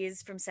this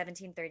is from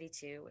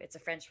 1732. It's a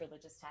French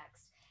religious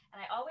text.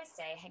 And I always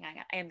say, hang on,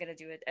 I am going to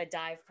do a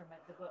dive from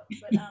the book.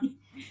 But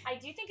I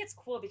do think it's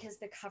cool because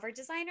the cover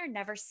designer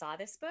never saw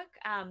this book.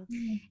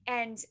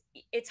 And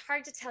it's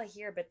hard to tell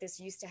here, but this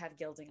used to have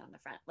gilding on the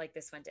front like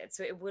this one did.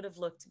 So it would have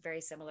looked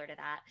very similar to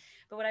that.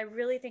 But what I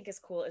really think is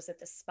cool is that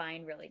the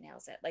spine really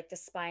nails it. Like the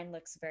spine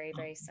looks very,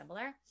 very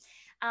similar.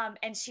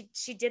 And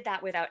she did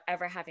that without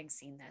ever having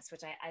seen this,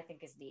 which I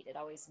think is neat. It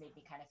always made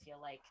me kind of feel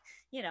like,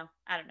 you know,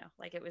 I don't know,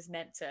 like it was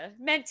meant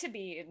to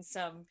be in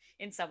some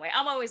way.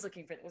 I'm always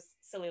looking for those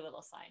silly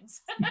little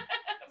signs.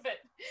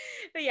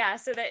 but yeah,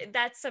 so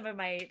that's some of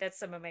my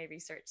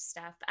research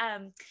stuff.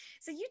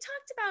 So you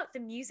talked about the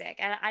music,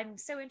 and I'm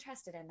so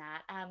interested in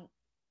that.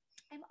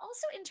 I'm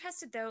also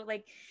interested though,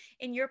 like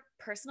in your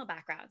personal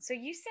background. So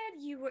you said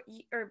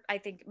or I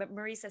think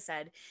Marisa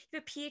said you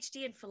have a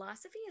PhD in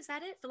philosophy. Is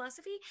that it?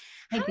 Philosophy?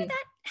 How did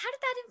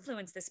that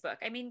influence this book?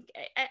 I mean,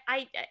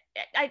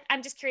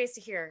 I'm just curious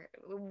to hear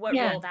what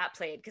role that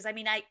played. Because I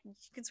mean, you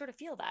can sort of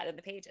feel that in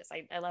the pages.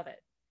 I love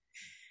it.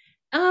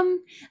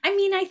 I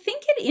mean, I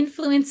think it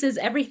influences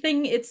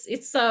everything. It's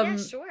yeah,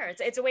 sure.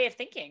 It's a way of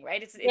thinking,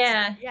 right?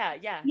 Yeah.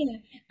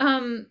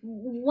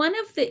 One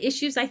of the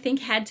issues I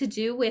think had to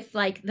do with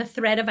like the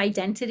thread of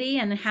identity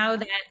and how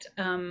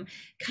that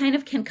kind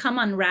of can come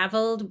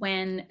unraveled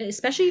when,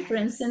 especially for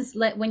instance,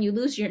 when you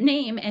lose your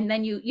name and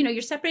then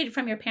you're separated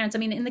from your parents. I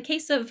mean, in the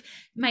case of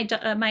my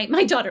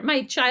daughter,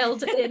 my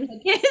child,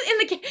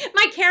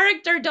 my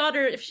character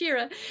daughter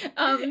Shira, they're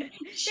kind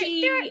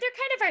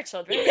of our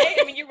children, right?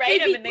 I mean, you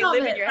write them and they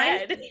live in your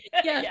head.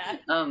 Yeah.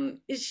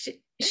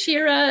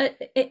 Shira,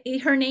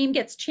 her name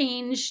gets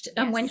changed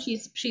when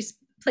she's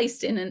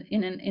placed in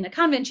a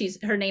convent.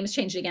 Her name is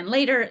changed again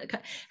later.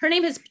 Her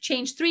name has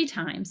changed 3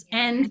 times,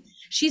 and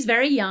she's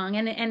very young,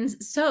 and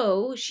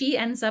so she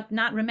ends up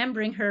not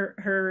remembering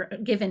her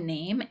given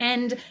name.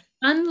 And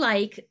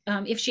unlike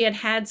if she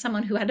had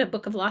someone who had a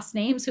book of lost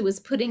names who was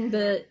putting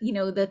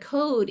the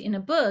code in a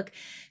book,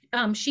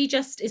 she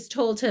just is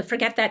told to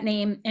forget that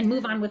name and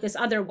move on with this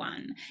other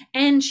one.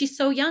 And she's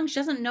so young, she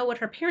doesn't know what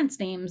her parents'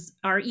 names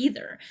are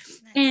either.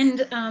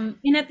 And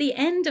at the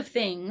end of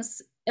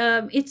things,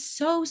 it's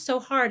so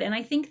hard. And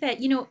I think that,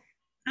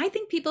 I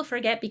think people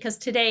forget because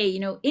today,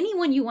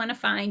 anyone you want to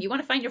find your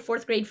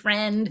 4th grade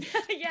friend,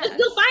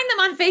 you'll find them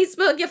on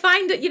Facebook, you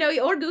find it,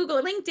 or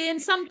Google,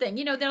 LinkedIn,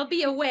 something, there'll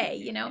be a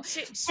way,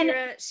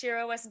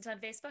 Shira wasn't on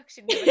Facebook.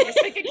 She didn't have a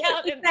Facebook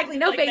account exactly,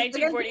 no Facebook.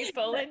 1940s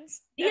Poland.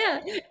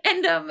 Yeah.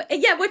 And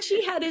what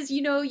she had is,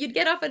 you'd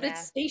get off at a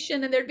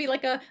station and there'd be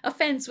like a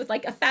fence with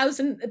like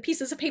 1,000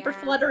 pieces of paper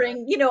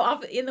fluttering,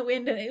 off in the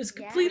wind, and it was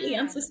completely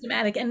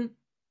unsystematic. And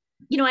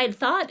I had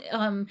thought,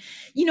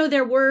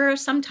 there were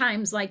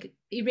sometimes like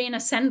Irena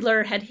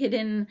Sendler had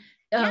hidden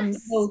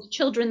both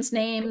children's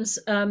names,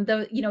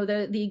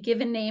 the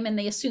given name and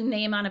the assumed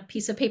name on a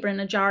piece of paper in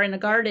a jar in a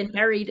garden,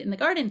 buried in the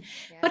garden.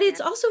 But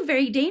it's also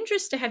very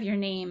dangerous to have your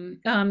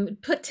name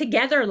put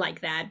together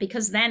like that,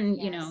 because then,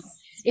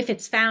 if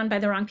it's found by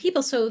the wrong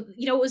people. So,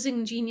 what was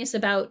ingenious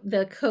about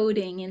the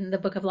coding in the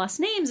Book of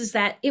Lost Names is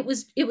that it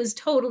was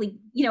totally,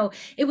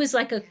 it was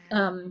like a,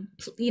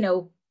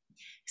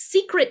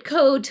 secret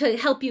code to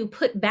help you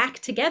put back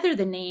together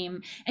the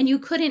name, and you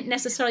couldn't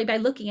necessarily by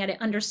looking at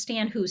it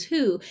understand who's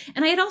who.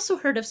 And I had also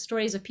heard of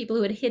stories of people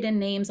who had hidden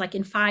names like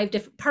in 5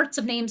 different parts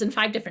of names in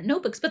 5 different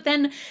notebooks, but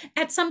then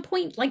at some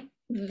point like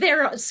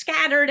they're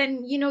scattered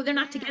and they're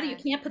not together, you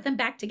can't put them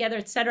back together,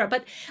 etc.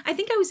 But I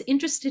think I was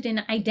interested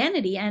in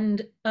identity,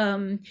 and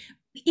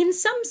in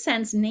some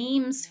sense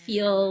names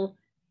feel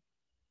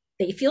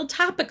they feel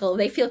topical.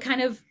 They feel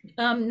kind of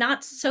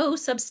not so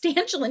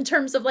substantial in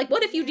terms of like,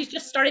 what if you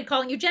just started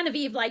calling you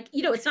Genevieve? Like,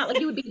 you know, it's not like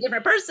you would be a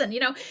different person, you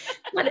know,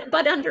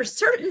 but under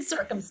certain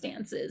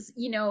circumstances,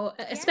 you know,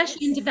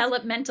 especially in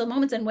developmental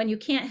moments and when you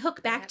can't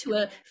hook back to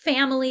a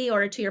family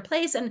or to your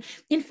place. And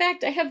in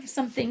fact, I have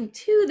something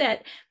too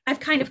that I've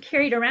kind of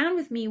carried around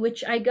with me,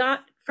 which I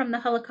got from the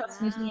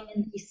Holocaust Museum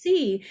in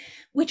DC,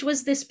 which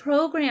was this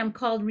program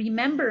called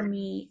Remember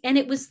Me. And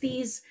it was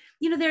these,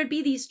 you know, there'd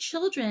be these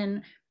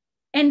children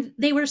and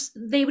you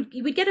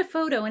would get a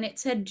photo and it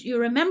said, "Do you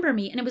remember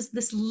me?" And it was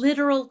this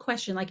literal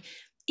question, like,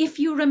 if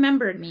you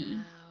remembered me,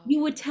 you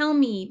would tell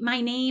me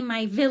my name,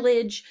 my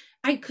village.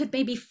 I could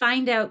maybe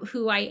find out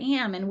who I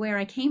am and where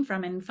I came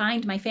from and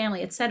find my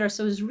family, etc.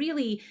 So it was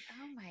really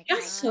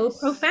just so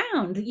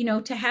profound, you know,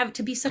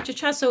 to be such a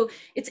child. So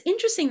it's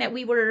interesting that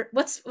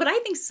what I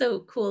think is so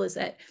cool is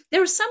that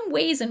there were some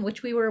ways in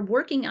which we were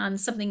working on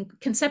something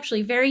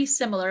conceptually very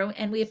similar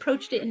and we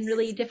approached it in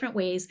really different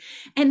ways.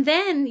 And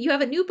then you have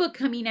a new book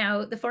coming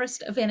out, The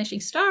Forest of Vanishing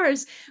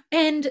Stars,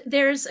 and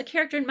there's a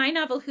character in my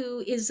novel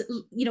who is,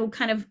 you know,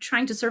 kind of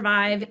trying to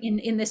survive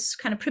in this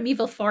kind of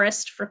primeval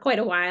forest for quite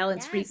a while.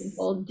 It's freezing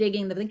cold,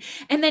 digging the thing.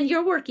 And then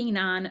you're working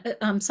on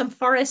some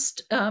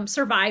forest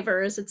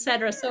survivors,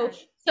 etc. So,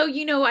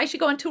 you know, I should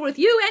go on tour with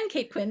you and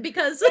Kate Quinn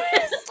because I'll be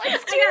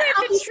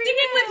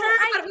singing with her.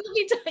 I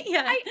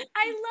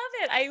love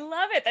it. I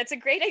love it. That's a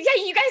great idea.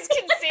 Yeah, you guys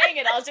can sing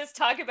and I'll just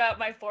talk about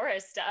my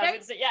forest stuff.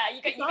 So, yeah,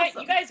 you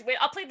guys win.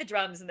 I'll play the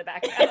drums in the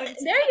background.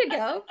 There you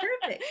go.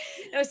 Perfect.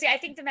 No, see, I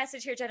think the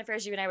message here, Jennifer,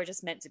 is you and I were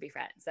just meant to be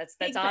friends. That's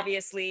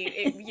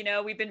obviously, you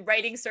know, we've been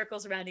writing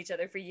circles around each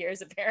other for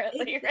years,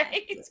 apparently,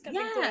 right? It's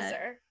coming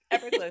closer,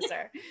 ever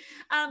closer.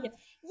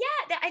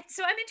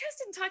 So I'm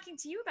interested in talking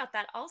to you about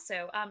that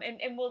also.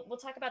 And we'll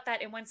talk about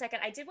that in one second.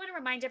 I did want to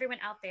remind everyone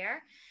out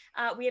there,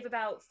 we have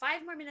about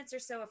 5 more minutes or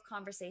so of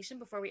conversation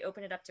before we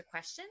open it up to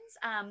questions.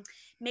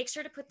 Make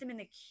sure to put them in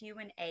the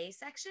Q&A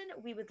section.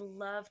 We would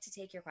love to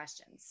take your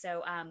questions.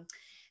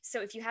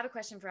 So if you have a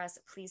question for us,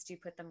 please do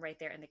put them right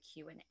there in the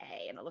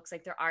Q&A. And it looks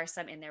like there are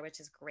some in there,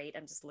 which is great.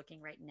 I'm just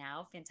looking right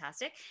now.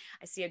 Fantastic.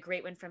 I see a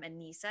great one from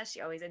Anissa.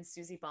 And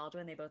Susie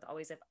Baldwin. They both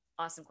always have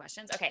awesome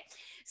questions. Okay.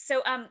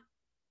 So,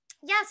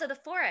 so the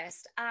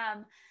forest.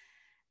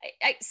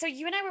 So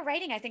you and I were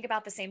writing, I think,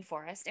 about the same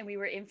forest, and we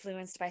were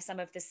influenced by some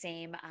of the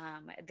same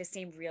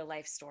real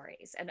life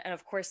stories. And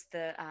of course,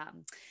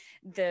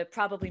 the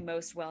probably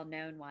most well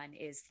known one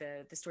is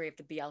the story of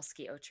the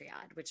Bielski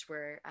Otriad, which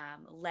were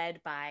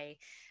led by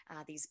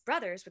these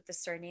brothers with the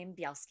surname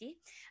Bielski,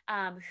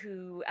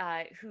 who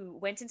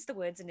went into the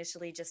woods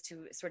initially just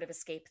to sort of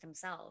escape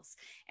themselves,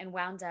 and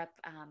wound up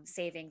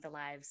saving the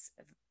lives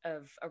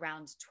of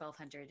around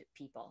 1,200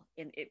 people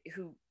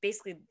who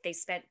basically they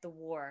spent the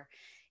war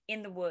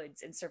in the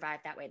woods and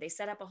survived that way. They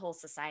set up a whole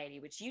society,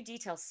 which you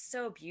detail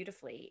so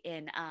beautifully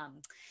in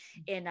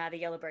The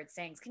Yellowbird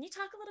Sings. Can you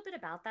talk a little bit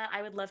about that?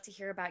 I would love to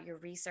hear about your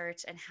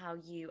research and how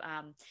you,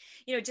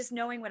 just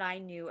knowing what I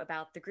knew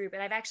about the group.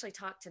 And I've actually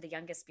talked to the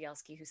youngest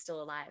Bielski who's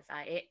still alive,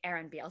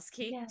 Aaron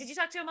Bielski. Yes. Did you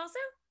talk to him also?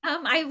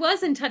 I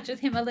was in touch with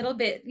him a little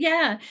bit.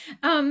 Yeah.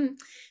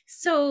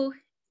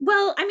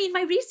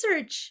 My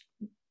research,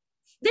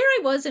 there I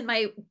was in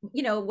my,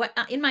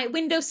 in my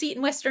window seat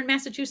in Western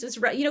Massachusetts,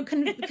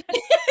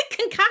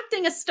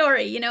 concocting a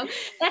story,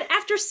 that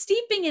after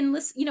steeping in,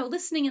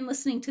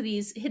 listening to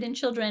these hidden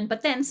children,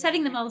 but then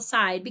setting them all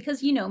aside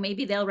because,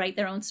 maybe they'll write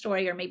their own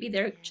story or maybe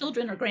their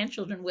children or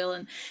grandchildren will.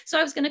 And so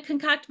I was going to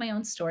concoct my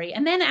own story.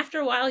 And then after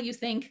a while you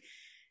think,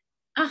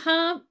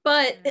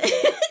 but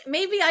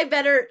maybe I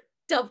better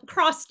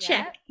cross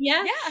check.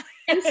 Yeah.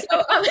 And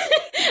so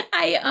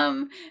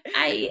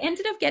I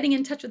ended up getting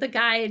in touch with a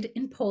guide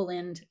in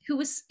Poland who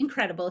was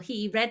incredible.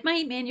 He read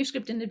my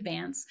manuscript in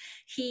advance.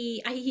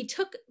 He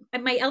took,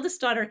 my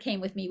eldest daughter came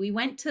with me. We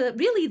went to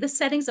really the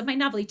settings of my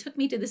novel. He took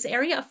me to this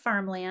area of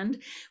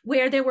farmland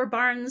where there were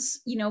barns,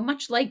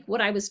 much like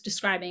what I was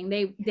describing.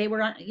 They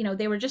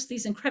were just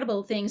these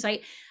incredible things. I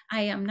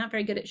am not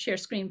very good at share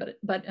screen, but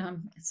at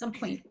some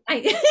point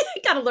I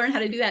got to learn how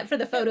to do that for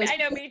the photos. I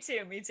know, me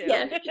too.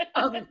 Yeah.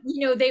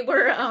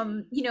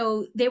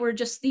 They were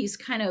just these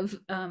kind of,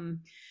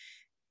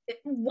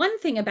 one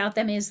thing about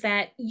them is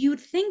that you'd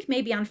think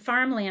maybe on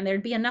farmland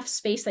there'd be enough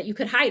space that you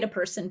could hide a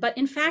person, but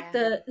in fact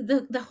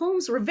the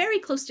homes were very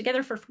close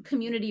together for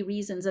community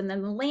reasons, and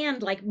then the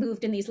land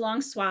moved in these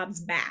long swaths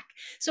back,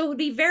 so it would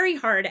be very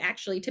hard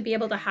actually to be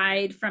able to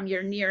hide from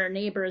your near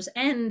neighbors.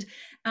 And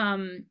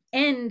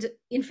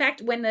in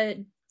fact, when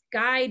the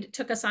guide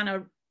took us on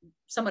a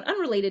somewhat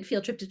unrelated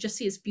field trip to just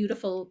see his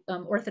beautiful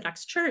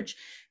Orthodox church,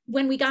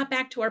 when we got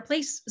back to our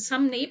place,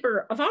 some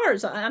neighbor of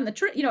ours on the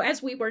trip,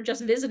 as we were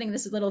just visiting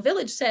this little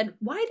village, said,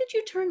 "Why did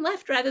you turn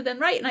left rather than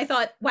right?" And I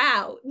thought,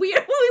 wow,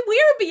 we're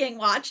being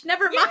watched.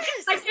 Never mind.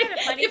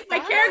 If my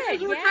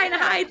characters were trying to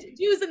hide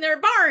Jews in their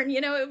barn,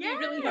 it would be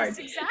really hard.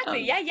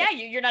 Exactly.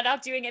 You're not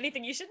out doing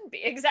anything you shouldn't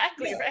be.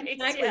 Exactly. Right.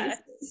 Exactly. Yeah.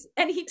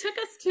 And he took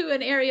us to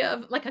an area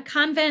of a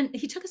convent.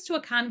 He took us to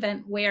a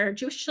convent where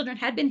Jewish children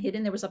had been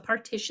hidden. There was a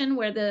partition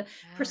where the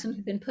person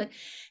had been put.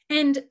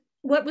 And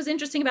what was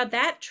interesting about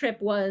that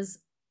trip was,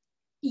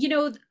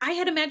 I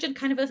had imagined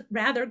kind of a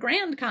rather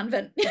grand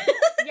convent, Yeah.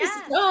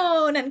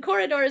 stone and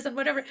corridors and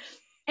whatever.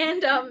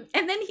 And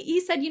then he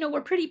said,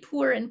 we're pretty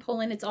poor in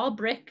Poland. It's all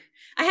brick.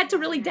 I had to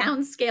really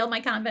downscale my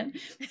convent.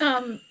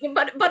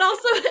 But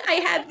also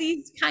I had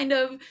these kind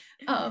of,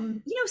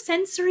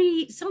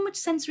 so much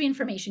sensory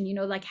information,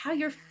 like how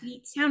your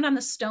feet sound on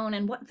the stone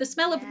and what the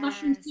smell of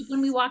mushroom soup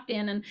when we walked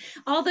in and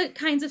all the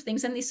kinds of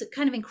things. And these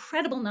kind of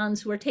incredible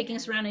nuns who were taking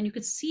us around, and you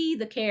could see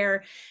the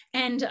care.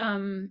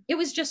 And it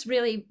was just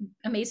really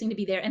amazing to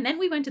be there. And then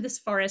we went to this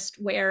forest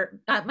where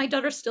my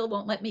daughter still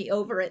won't let me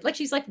over it. Like,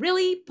 she's like,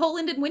 really,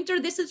 Poland in winter?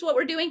 This is what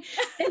we're doing?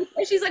 And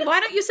she's like, why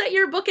don't you set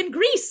your book in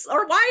Greece?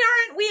 Or why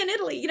aren't we in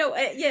Italy?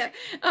 Yeah.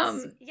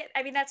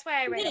 I mean, that's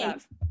why I read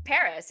about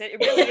Paris. It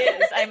really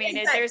is. I mean,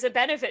 exactly. There's a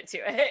benefit to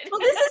it. Well,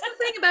 this is the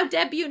thing about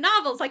debut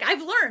novels. Like,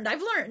 I've learned,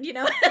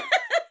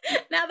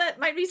 now that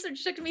my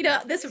research took me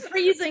to this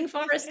freezing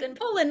forest in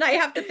Poland, I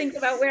have to think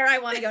about where I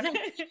want to go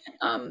next.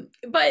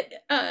 But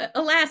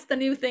alas, the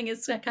new thing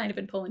is kind of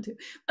in Poland too.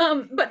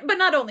 But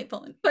not only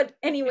Poland. But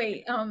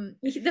anyway,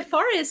 the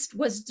forest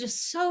was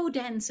just so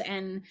dense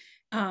and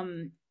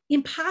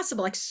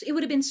impossible. Like, it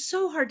would have been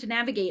so hard to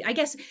navigate. I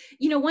guess,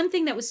 one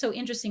thing that was so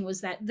interesting was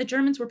that the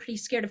Germans were pretty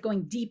scared of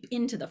going deep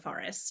into the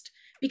forest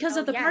because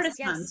of the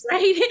partisans,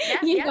 right?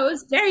 It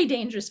was very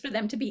dangerous for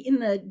them to be in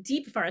the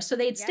deep forest. So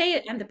they'd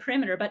stay on the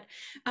perimeter,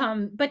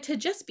 but to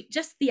just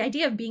the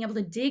idea of being able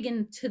to dig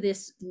into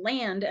this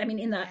land, I mean,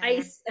 in the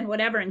ice and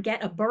whatever, and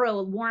get a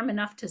burrow warm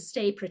enough to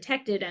stay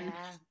protected and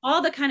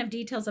all the kind of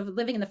details of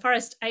living in the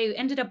forest. I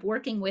ended up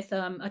working with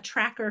a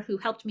tracker who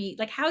helped me.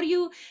 Like, how do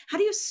you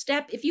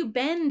step, if you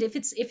bend, if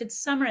it's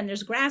summer and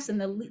there's grass and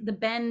the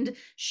bend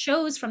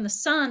shows from the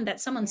sun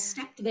that someone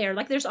stepped there.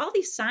 Like, there's all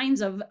these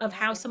signs of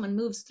how someone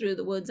moves through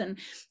the woods, and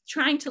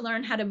trying to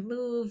learn how to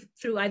move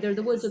through either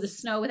the woods or the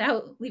snow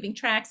without leaving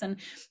tracks and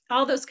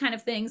all those kind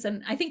of things.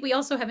 And I think we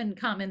also have in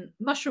common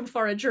mushroom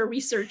forager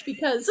research,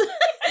 because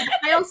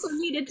I also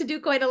needed to do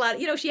quite a lot.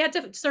 She had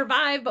to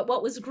survive, but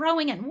what was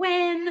growing and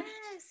when.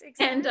 Yes,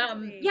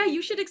 exactly. And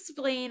you should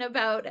explain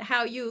about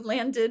how you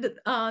landed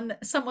on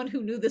someone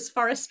who knew this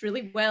forest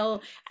really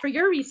well for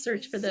your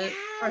research for the.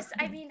 Yes,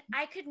 I mean,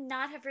 I could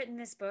not have written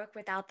this book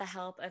without the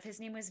help of, his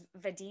name was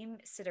Vadim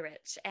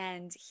Sidorich,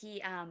 and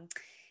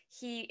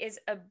he is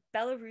a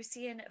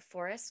Belarusian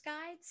forest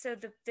guide. So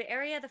the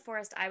area of the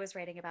forest I was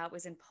writing about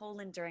was in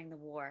Poland during the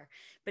war,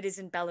 but is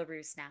in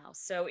Belarus now.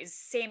 So it's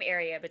same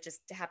area, but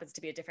just happens to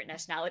be a different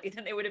nationality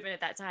than they would have been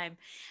at that time.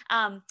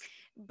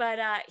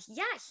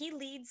 He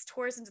leads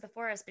tours into the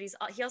forest, but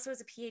he also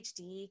has a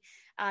PhD.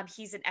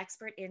 He's an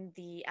expert in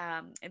the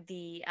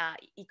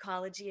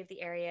ecology of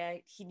the area.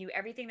 He knew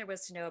everything there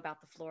was to know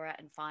about the flora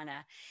and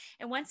fauna.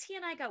 And once he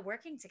and I got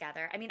working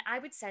together, I mean, I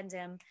would send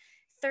him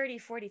 30,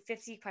 40,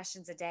 50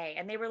 questions a day.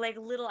 And they were like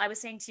little, I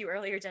was saying to you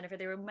earlier, Jennifer,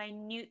 they were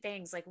minute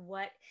things like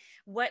what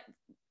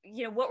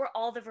were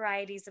all the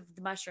varieties of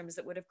the mushrooms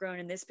that would have grown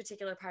in this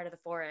particular part of the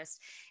forest,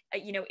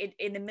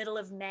 in the middle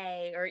of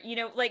May, or,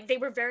 like, they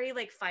were very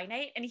like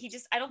finite. And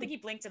I don't think he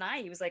blinked an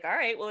eye. He was like, all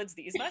right, well, it's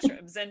these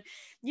mushrooms. And,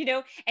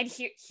 and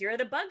here are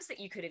the bugs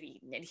that you could have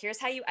eaten. And here's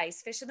how you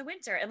ice fish in the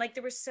winter. And like,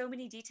 there were so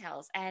many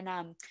details. And,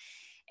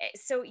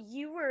 so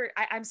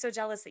I'm so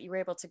jealous that you were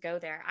able to go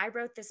there. I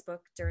wrote this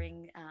book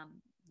during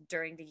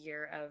the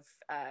year of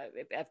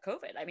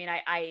COVID. I mean,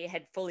 I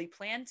had fully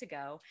planned to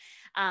go,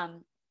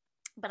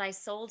 but I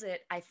sold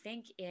it, I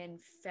think, in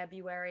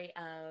February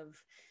of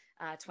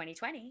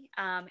 2020.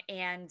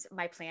 And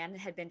my plan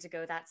had been to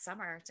go that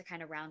summer to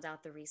kind of round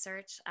out the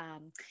research.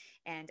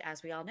 And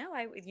as we all know,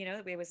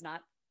 it was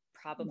not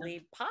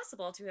probably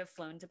possible to have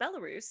flown to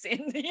Belarus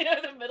in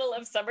the middle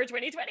of summer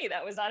 2020.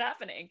 That was not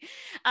happening.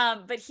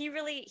 But he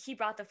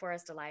brought the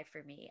forest alive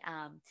for me.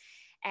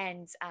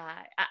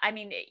 I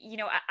mean,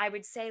 I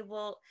would say,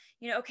 well,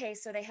 okay,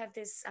 so they have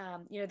this,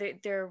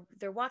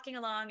 they're walking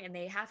along and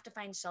they have to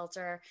find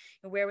shelter.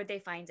 Where would they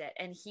find it?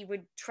 And he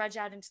would trudge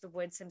out into the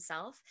woods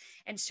himself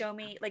and show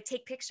me, like,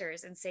 take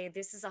pictures and say,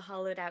 this is a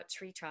hollowed out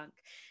tree trunk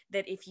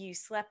that if you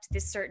slept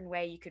this certain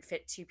way, you could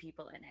fit 2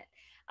 people in it.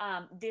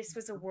 This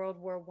was a World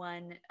War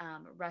I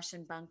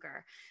Russian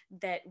bunker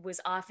that was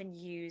often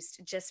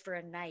used just for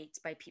a night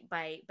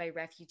by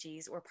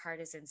refugees or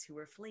partisans who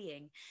were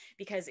fleeing,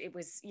 because it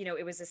was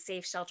a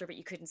safe shelter, but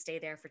you couldn't stay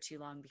there for too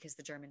long because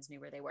the Germans knew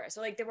where they were.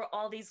 So like, there were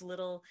all these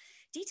little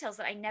details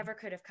that I never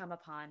could have come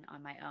upon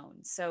on my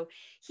own. So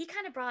he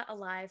kind of brought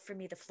alive for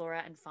me the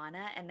flora and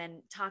fauna, and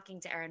then talking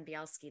to Aaron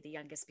Bielski, the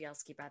youngest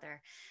Bielski brother,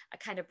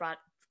 kind of brought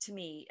to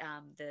me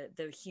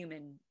the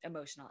human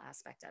emotional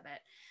aspect of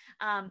it.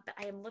 But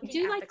I am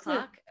looking at the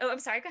clock. Oh, I'm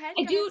sorry. Go ahead.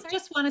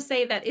 Just want to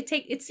say that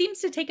it seems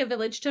to take a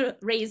village to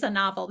raise a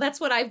novel. That's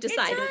what I've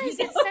decided. It does.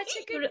 It's such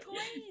a good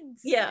point.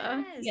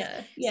 Yeah.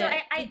 Yes. Yeah. So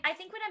I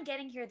think what I'm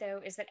getting here, though,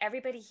 is that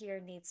everybody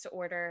here needs to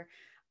order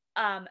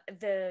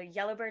the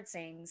Yellowbird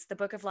Sings, the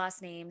Book of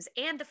Lost Names,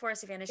 and the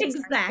Forest of Vanishing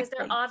Stars, because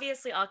they're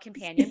obviously all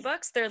companion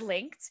books. They're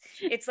linked.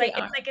 It's like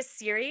a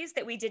series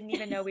that we didn't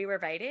even know we were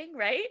writing,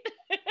 right?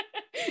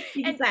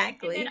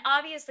 Exactly. And then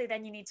obviously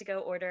then you need to go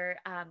order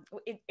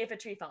if a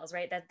tree falls,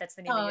 right? That's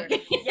the name of Oh, your,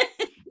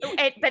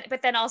 yeah.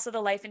 But then also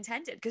the Life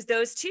Intended, because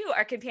those two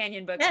are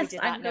companion books we yes,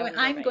 did not know we were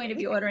I'm going to writing.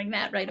 be ordering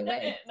that right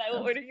away. And I will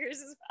So. order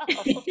yours as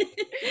well.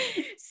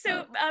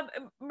 So, Oh.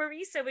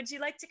 Marisa, would you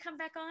like to come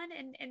back on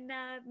and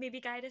maybe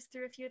guide us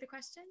through a few of the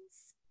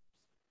questions?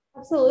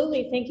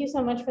 Absolutely. Thank you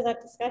so much for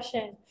that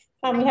discussion.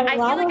 We have a I feel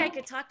lot like of, I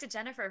could talk to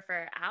Jennifer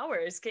for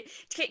hours.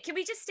 Can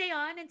we just stay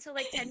on until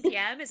like 10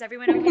 p.m.? Is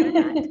everyone okay with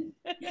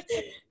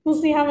that?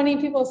 we'll see how many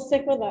people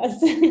stick with us.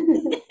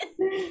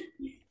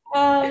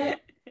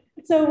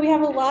 So we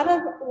have a lot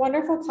of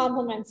wonderful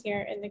compliments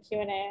here in the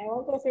Q&A. I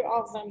won't go through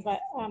all of them, but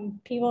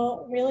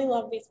people really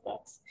love these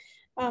books.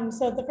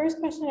 So the first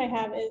question I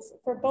have is,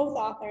 for both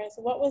authors,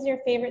 what was your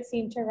favorite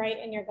scene to write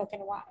in your book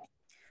and why?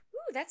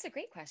 Ooh, that's a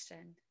great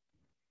question.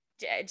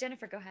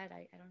 Jennifer, go ahead.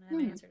 I don't have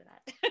an answer to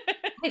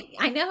that.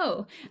 I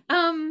know.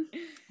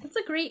 That's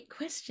a great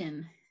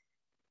question.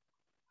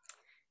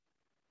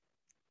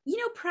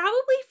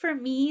 Probably for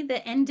me,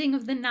 the ending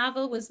of the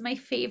novel was my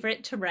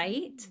favorite to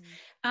write,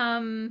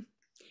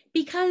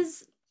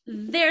 because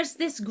there's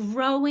this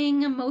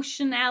growing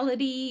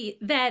emotionality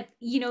that,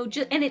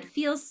 and it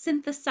feels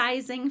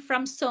synthesizing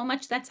from so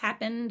much that's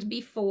happened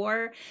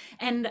before.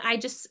 And I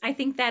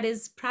think that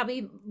is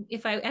probably,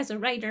 as a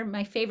writer,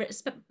 my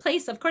favorite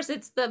place. Of course,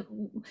 it's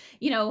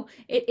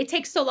it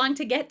takes so long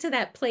to get to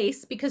that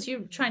place because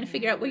you're trying to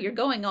figure out where you're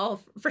going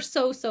all for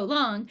so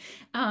long.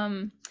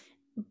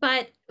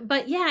 But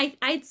yeah,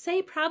 I'd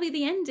say probably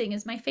the ending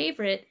is my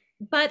favorite.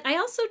 But I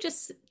also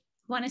just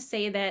want to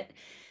say that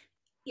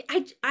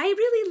I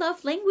really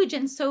love language,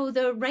 and so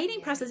the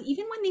writing process,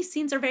 even when these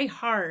scenes are very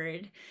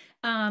hard,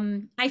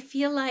 I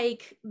feel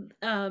like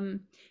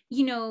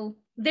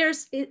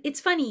it's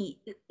funny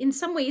in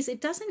some ways. It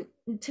doesn't,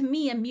 to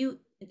me,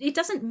 it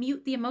doesn't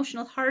mute the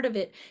emotional heart of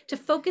it to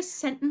focus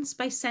sentence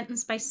by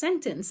sentence by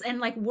sentence and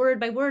like word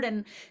by word,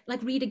 and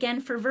like read again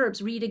for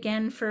verbs, read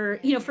again for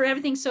for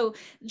everything. So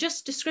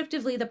just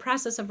descriptively, the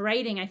process of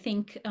writing, I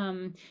think,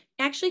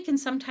 actually can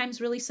sometimes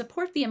really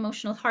support the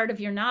emotional heart of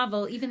your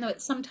novel, even though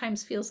it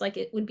sometimes feels like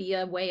it would be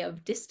a way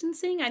of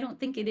distancing. I don't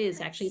think it is,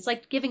 actually. It's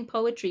like giving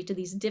poetry to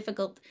these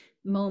difficult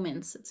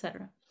moments,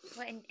 etc.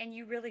 Well, and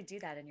you really do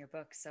that in your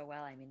book so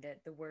well. I mean,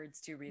 the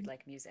words do read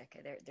like music.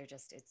 They're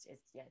just it's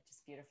yeah,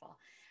 just beautiful.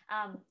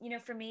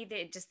 For me,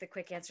 just the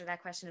quick answer to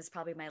that question is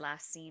probably my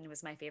last scene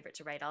was my favorite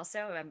to write.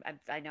 Also,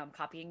 I know I'm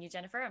copying you,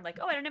 Jennifer. I'm like,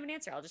 oh, I don't have an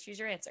answer. I'll just use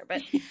your answer.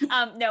 But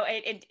no,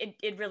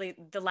 it really,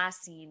 the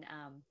last scene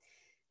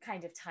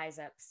kind of ties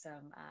up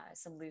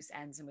some loose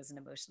ends and was an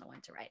emotional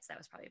one to write. So that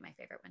was probably my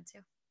favorite one too.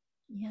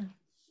 Yeah.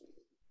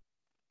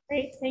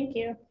 Great, thank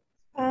you.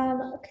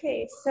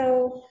 Okay,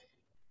 so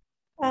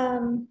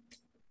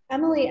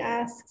Emily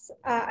asks,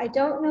 I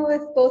don't know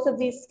if both of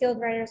these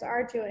skilled writers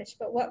are Jewish,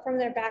 but what from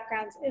their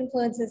backgrounds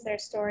influences their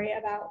story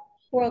about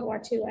World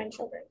War II and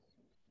children?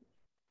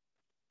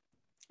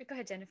 Go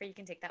ahead, Jennifer. You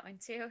can take that one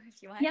too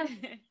if you want. Yeah.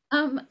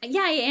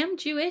 Yeah, I am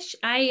Jewish.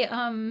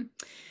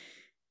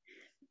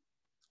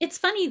 It's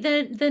funny,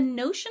 the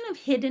notion of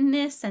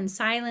hiddenness and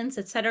silence,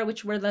 etc.,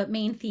 which were the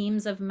main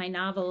themes of my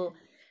novel,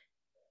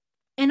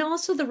 and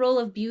also the role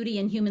of beauty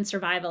in human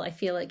survival, I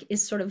feel like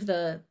is sort of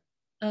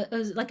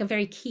like a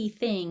very key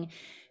thing.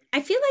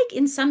 I feel like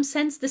in some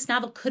sense this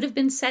novel could have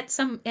been set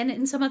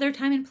in some other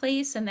time and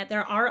place, and that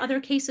there are other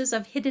cases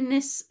of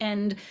hiddenness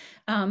and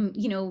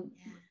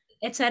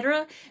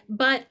etc.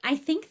 But I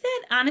think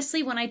that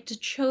honestly, when I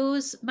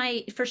chose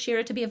for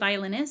Shira to be a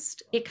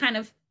violinist,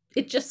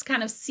 it just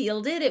kind of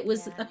sealed it. It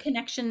was a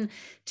connection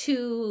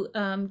to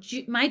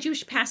my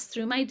Jewish past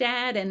through my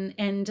dad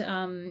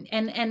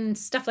and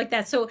stuff like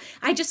that. So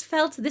I just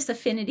felt this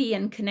affinity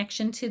and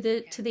connection to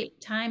the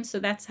time. So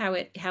that's how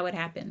it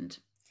happened.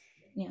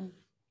 Yeah.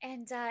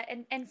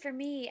 And for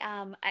me,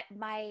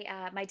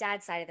 my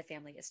dad's side of the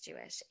family is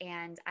Jewish,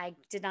 and I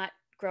did not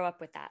grow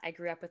up with that. I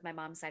grew up with my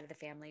mom's side of the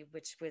family,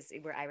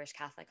 we're Irish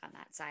Catholic on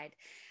that side.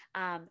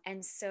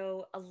 And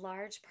so a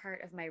large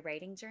part of my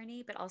writing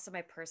journey, but also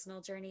my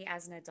personal journey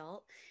as an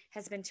adult,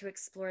 has been to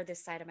explore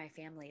this side of my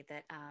family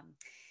that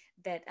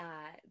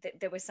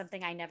was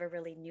something I never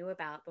really knew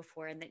about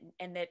before, and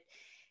that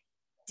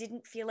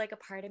didn't feel like a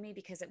part of me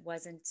because it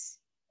wasn't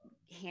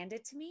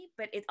handed to me,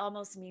 but it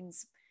almost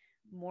means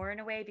more in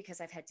a way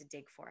because I've had to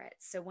dig for it.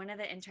 So one of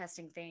the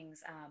interesting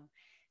things,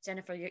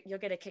 Jennifer, you'll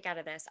get a kick out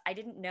of this. I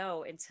didn't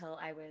know until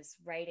I was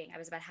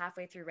about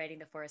halfway through writing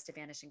The Forest of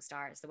Vanishing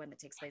Stars, the one that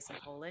takes place in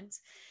Poland,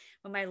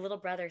 when my little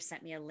brother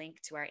sent me a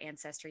link to our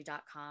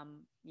ancestry.com,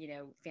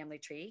 family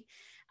tree.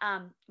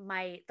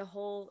 The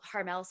whole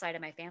Harmel side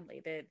of my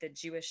family, the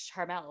Jewish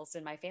Harmels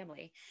in my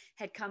family,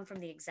 had come from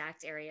the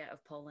exact area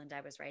of Poland I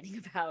was writing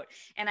about.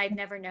 And I'd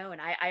never known.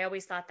 I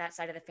always thought that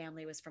side of the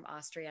family was from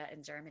Austria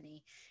and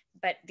Germany,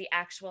 but the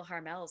actual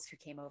Harmels who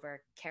came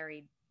over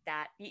carried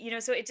that,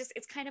 so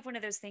it's kind of one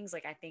of those things.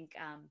 Like, I think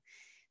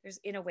there's,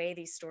 in a way,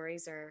 these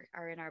stories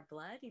are in our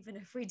blood, even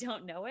if we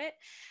don't know it.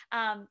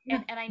 And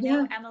I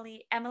know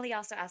Emily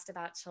also asked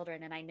about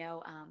children, and I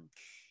know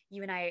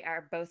you and I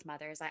are both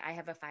mothers. I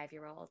have a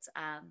 5-year-old.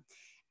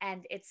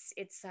 And it's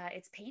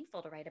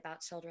painful to write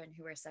about children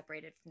who are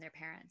separated from their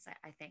parents,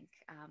 I think,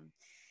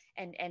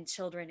 and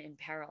children in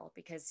peril,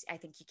 because I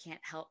think you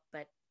can't help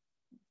but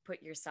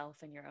put yourself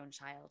and your own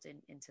child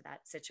into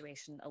that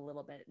situation a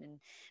little bit. And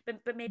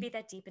but maybe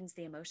that deepens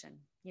the emotion,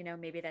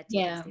 maybe that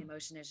deepens Yeah. the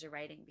emotion as you're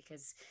writing,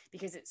 because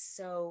it's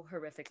so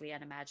horrifically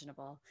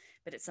unimaginable,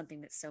 but it's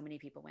something that so many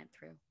people went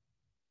through.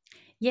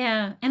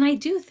 Yeah, and I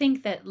do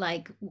think that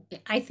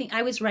I think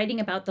I was writing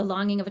about the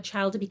longing of a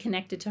child to be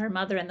connected to her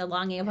mother and the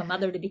longing of a Yeah.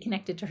 mother to be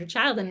connected to her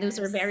child, and those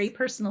are very Yes,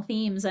 personal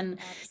themes. And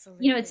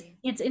absolutely.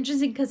 it's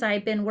interesting because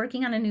I've been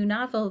working on a new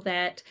novel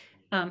that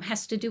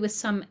has to do with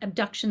some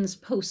abductions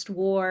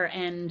post-war,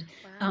 and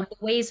Wow. the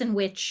ways in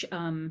which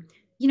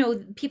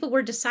people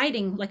were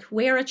deciding like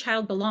where a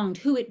child belonged,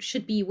 who it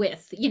should be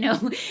with,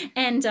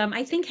 and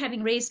I think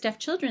having raised deaf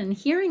children and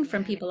hearing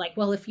from Yeah. people like,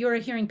 well, if you're a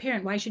hearing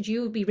parent, why should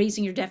you be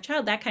raising your deaf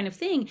child, that kind of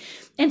thing.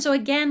 And so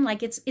again,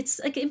 like it's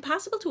like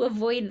impossible to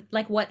avoid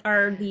like what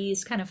are Yeah.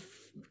 these kind of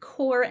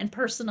core and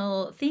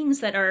personal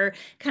things that are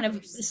kind of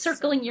You're so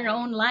circling your right.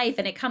 own life,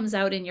 and it comes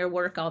out in your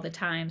work all the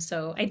time.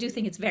 So I do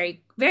think it's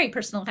very, very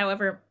personal,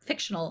 however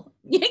fictional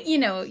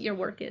your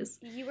work is.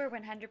 You were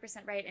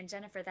 100% right. And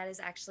Jennifer, that is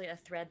actually a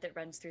thread that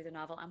runs through the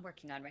novel I'm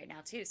working on right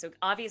now too. So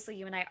obviously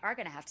you and I are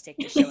going to have to take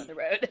this show on the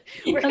road.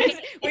 Okay,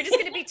 We're just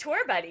going to be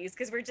tour buddies,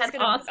 because we're just that's going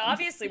to, awesome.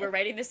 obviously we're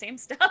writing the same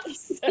stuff.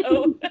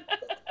 So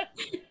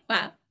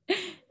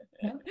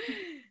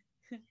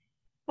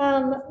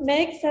Wow.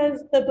 Meg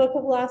says the Book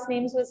of Lost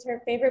Names was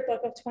her favorite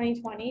book of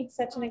 2020.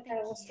 Such an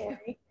incredible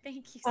story.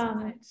 Thank you so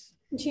much.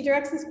 And she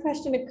directs this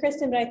question to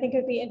Kristin, but I think it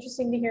would be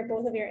interesting to hear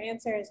both of your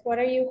answers. What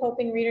are you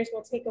hoping readers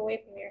will take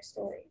away from your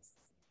stories?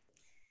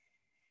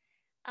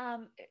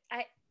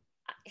 I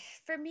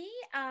for me,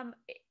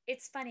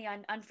 it's funny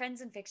on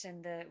Friends and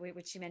Fiction,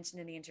 which you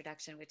mentioned in the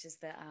introduction, which is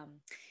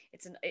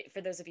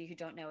for those of you who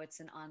don't know, it's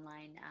an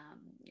online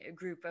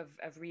group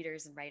of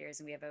readers and writers,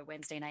 and we have a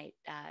Wednesday night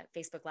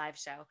Facebook Live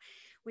show.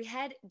 We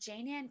had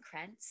Jane Ann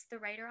Krentz, the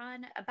writer,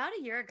 on about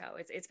a year ago.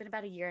 It's been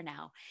about a year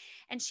now,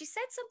 and she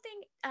said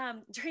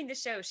something during the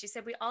show. She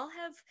said we all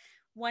have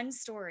one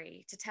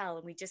story to tell,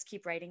 and we just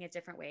keep writing it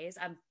different ways.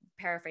 I'm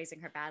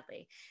paraphrasing her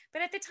badly,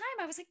 but at the time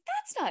I was like,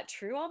 that's not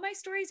true. All my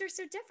stories are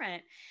so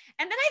different.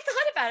 And then I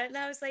thought about it and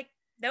I was like,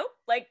 nope.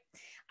 Like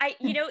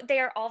they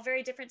are all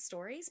very different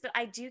stories, but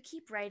I do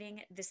keep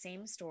writing the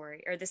same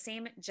story, or the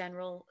same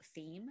general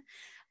theme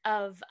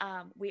of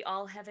we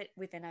all have it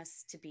within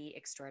us to be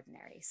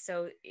extraordinary.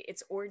 So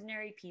it's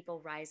ordinary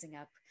people rising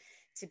up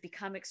to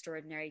become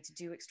extraordinary, to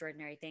do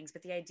extraordinary things.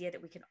 But the idea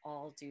that we can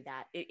all do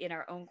that in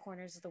our own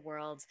corners of the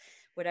world,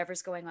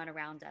 whatever's going on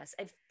around us.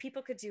 If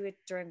people could do it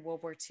during World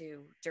War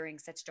II, during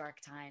such dark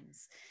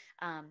times,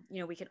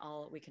 we can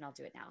all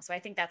do it now. So I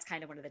think that's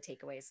kind of one of the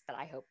takeaways that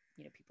I hope,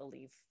 people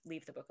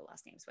leave the Book of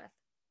Lost Names with.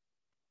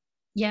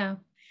 Yeah,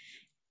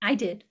 I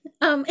did.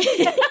 Thank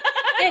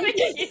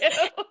you.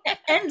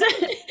 And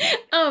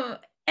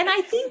and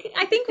I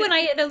think when I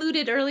had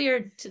alluded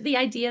earlier to the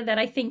idea that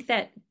I think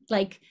that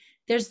like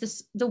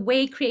there's the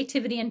way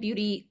creativity and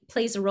beauty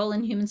plays a role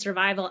in human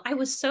survival. I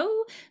was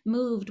so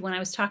moved when I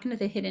was talking to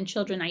the hidden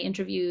children I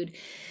interviewed.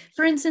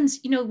 For instance,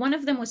 one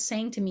of them was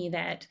saying to me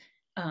that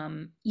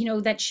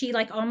that she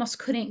like almost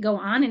couldn't go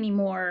on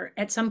anymore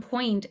at some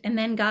point, and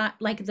then got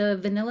like the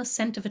vanilla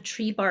scent of a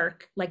tree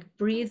bark like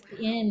breathed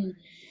in,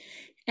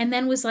 and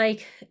then was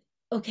like,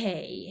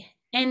 okay.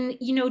 And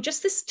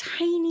just this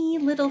tiny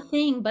little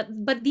thing,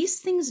 but these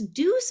things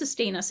do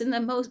sustain us in the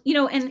most,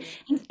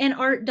 and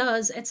art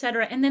does,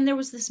 etc. And then there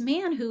was this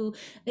man who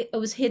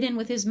was hidden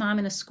with his mom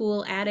in a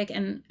school attic,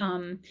 and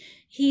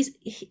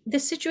the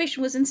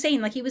situation was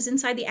insane. Like, he was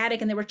inside the attic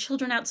and there were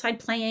children outside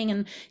playing,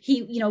 and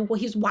he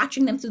was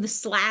watching them through the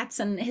slats,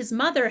 and his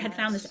mother had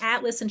found this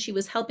atlas and she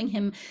was helping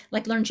him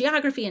like learn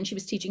geography, and she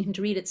was teaching him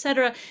to read,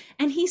 etc.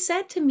 And he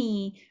said to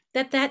me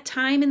that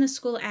time in the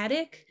school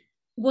attic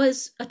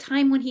was a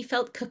time when he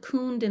felt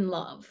cocooned in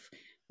love,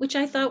 which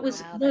I thought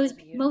was the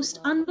most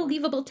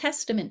unbelievable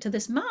testament to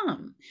this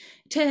mom,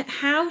 to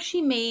how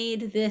she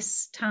made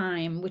this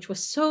time, which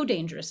was so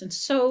dangerous and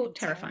so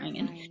terrifying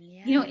and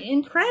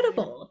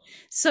incredible.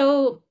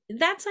 So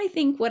that's, I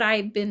think, what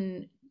I've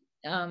been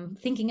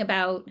thinking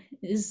about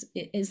is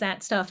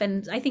that stuff.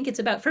 And I think it's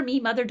about, for me,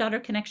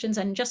 mother-daughter connections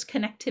and just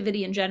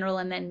connectivity in general,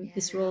 and then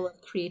this role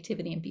of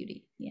creativity and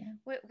beauty. Yeah.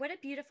 What a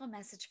beautiful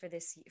message for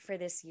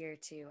this year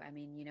too. I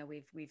mean,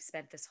 we've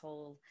spent this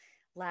whole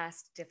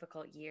last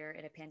difficult year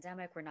in a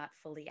pandemic. We're not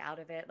fully out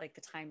of it. Like,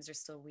 the times are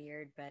still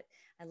weird, but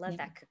I love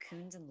that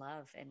cocooned in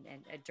love and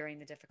during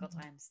the difficult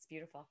times. It's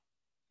beautiful.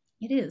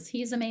 It is.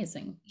 He's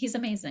amazing. He's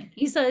amazing.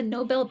 He's a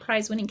Nobel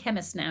Prize winning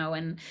chemist now.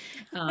 And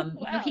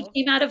he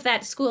came out of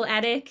that school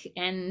attic,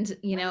 and,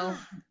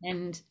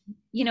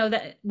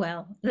 that,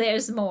 well,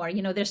 there's more,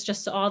 there's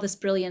just all this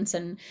brilliance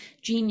and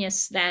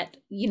genius that,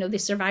 the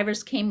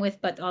survivors came with,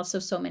 but also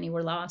so many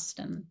were lost.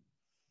 And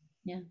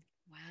yeah.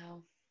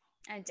 Wow.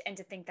 And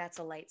to think that's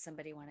a light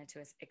somebody wanted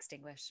to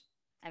extinguish.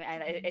 I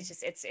mean, it's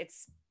just,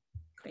 it's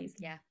crazy.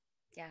 Yeah.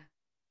 Yeah.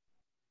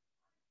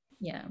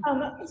 Yeah.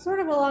 Sort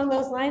of along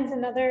those lines,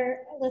 another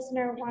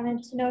listener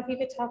wanted to know if you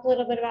could talk a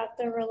little bit about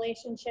the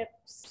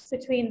relationships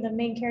between the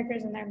main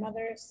characters and their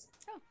mothers.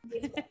 Oh,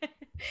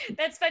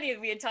 that's funny.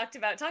 We had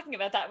talking about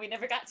that. We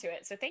never got to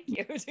it. So thank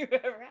you to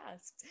whoever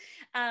asked.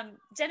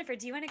 Jennifer,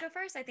 do you want to go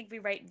first? I think we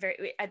write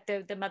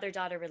the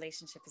mother-daughter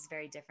relationship is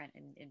very different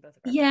in both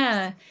of our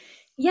Yeah. books.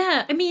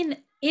 Yeah. I mean,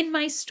 in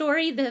my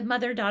story, the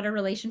mother-daughter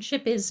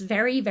relationship is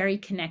very, very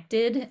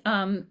connected.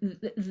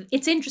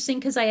 It's interesting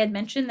because I had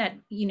mentioned that,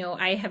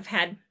 I have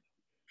had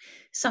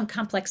some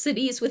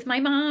complexities with my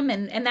mom,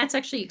 and that's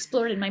actually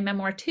explored in my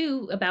memoir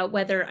too, about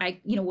whether I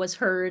was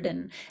heard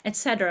and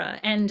etc.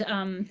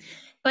 And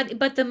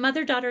but the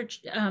mother-daughter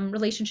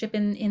relationship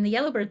in the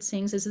Yellowbird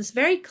Sings is this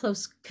very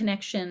close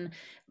connection,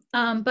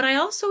 but I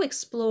also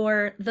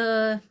explore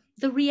the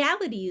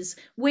realities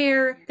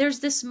where there's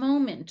this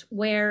moment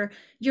where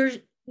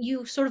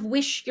you sort of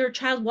wish your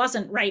child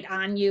wasn't right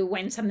on you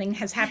when something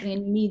has happened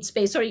and you need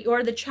space,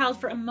 or the child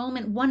for a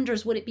moment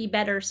wonders, would it be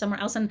better somewhere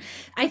else? And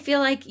I feel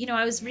like,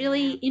 I was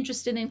really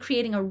interested in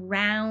creating a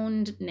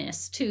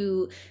roundness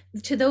to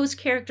those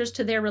characters,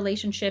 to their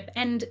relationship,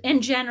 and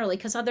generally,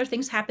 because other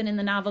things happen in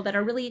the novel that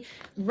are really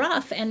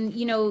rough, and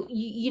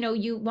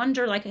you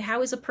wonder, like,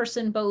 how is a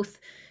person both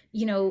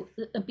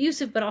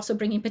abusive but also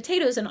bringing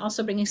potatoes and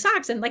also bringing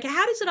socks, and like,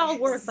 how does it all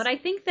work? But I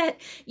think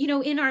that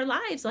in our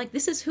lives, like,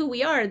 this is who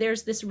we are.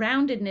 There's this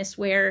roundedness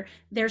where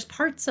there's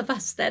parts of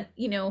us that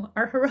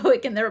are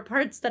heroic, and there are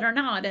parts that are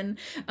not. And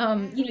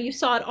you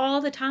saw it all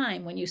the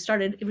time when you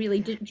started really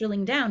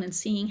drilling down and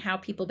seeing how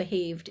people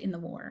behaved in the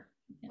war.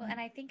 Well, and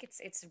I think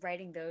it's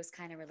writing those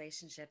kind of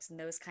relationships and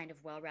those kind of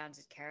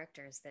well-rounded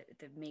characters that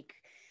make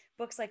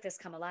books like this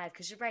come alive.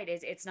 Because you're right,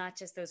 it's not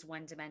just those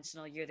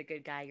one-dimensional, you're the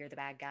good guy, you're the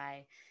bad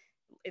guy.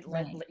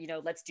 Right.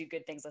 Let's do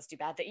good things, let's do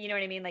bad things. You know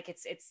what I mean? Like,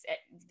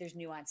 there's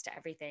nuance to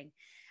everything.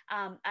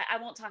 I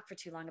won't talk for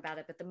too long about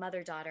it, but the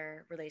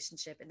mother-daughter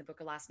relationship in the Book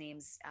of Lost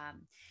Names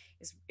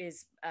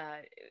is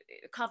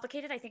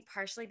complicated. I think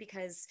partially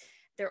because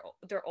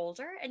they're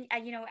older, and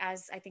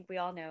as I think we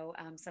all know,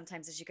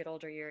 sometimes as you get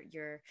older,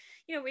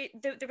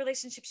 the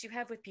relationships you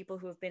have with people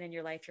who have been in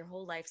your life your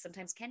whole life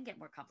sometimes can get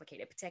more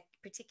complicated,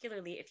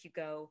 particularly if you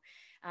go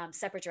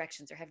separate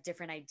directions or have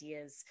different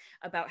ideas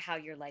about how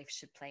your life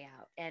should play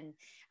out. And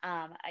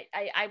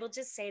I will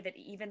just say that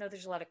even though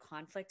there's a lot of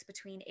conflict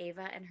between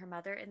Ava and her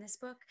mother in this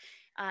book,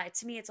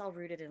 to me, it's all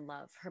rooted in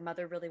love. Her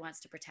mother really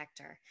wants to protect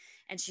her,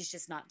 and she's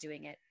just not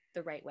doing it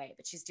the right way,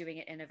 but she's doing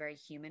it in a very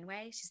human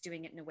way. She's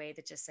doing it in a way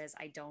that just says,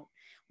 I don't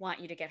want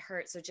you to get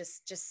hurt. So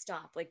just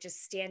stop, like,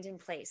 just stand in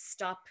place,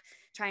 stop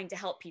trying to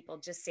help people,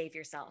 just save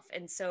yourself.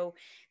 And so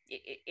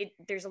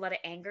there's a lot of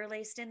anger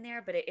laced in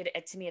there, but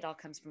to me, it all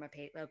comes from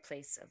a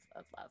place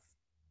of love.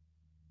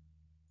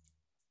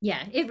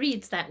 Yeah, it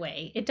reads that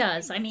way. It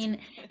does. I mean,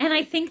 and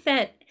I think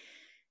that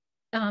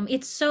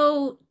it's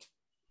so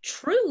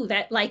true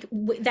that, like,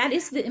 that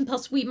is the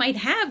impulse we might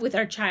have with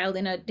our child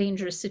in a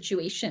dangerous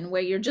situation,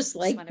 where you're just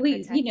like,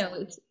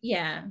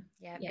 yeah.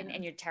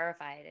 And you're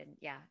terrified, and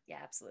yeah,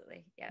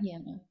 absolutely.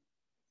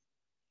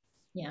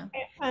 Yeah.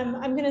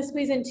 I'm going to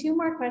squeeze in 2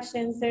 more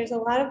questions. There's a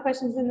lot of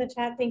questions in the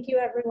chat. Thank you,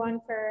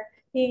 everyone, for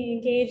being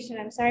engaged.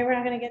 And I'm sorry we're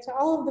not going to get to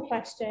all of the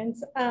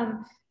questions.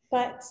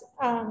 But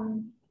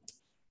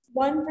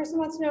one person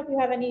wants to know if you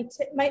have any,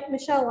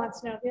 Michelle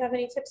wants to know if you have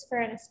any tips for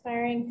an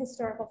aspiring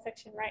historical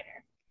fiction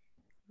writer.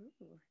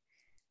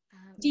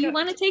 Do you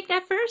want to take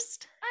that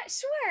first?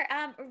 Sure.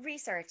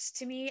 Research,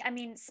 to me, I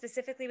mean,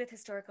 specifically with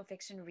historical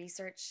fiction,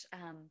 research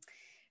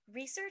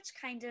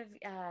kind of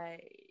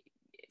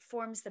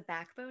forms the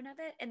backbone of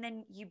it, and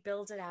then you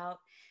build it out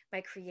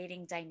by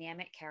creating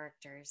dynamic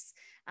characters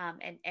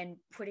and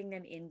putting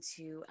them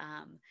into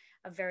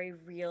a very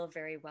real,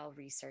 very well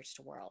researched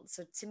world.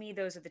 So to me,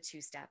 those are the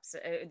 2 steps,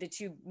 the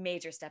 2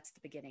 major steps at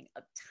the beginning: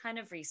 a ton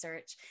of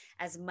research,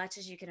 as much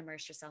as you can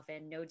immerse yourself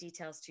in, no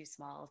details too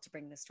small to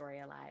bring the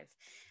story alive.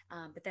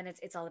 But then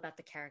it's all about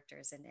the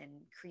characters and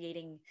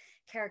creating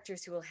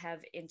characters who will have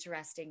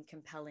interesting,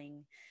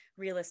 compelling,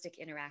 realistic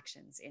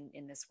interactions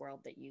in this world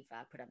that you've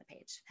put on the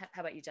page.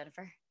 How about you,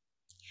 Jennifer?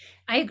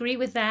 I agree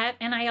with that.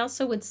 And I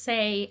also would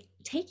say,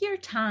 take your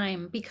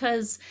time,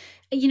 because,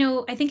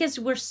 I think as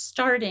we're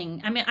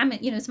starting, I mean,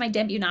 it's my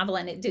debut novel,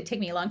 and it did take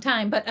me a long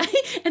time, but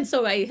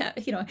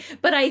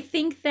but I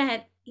think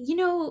that,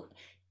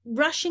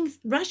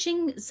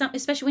 rushing some,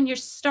 especially when you're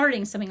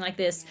starting something like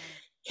this,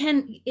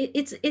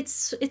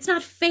 it's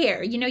not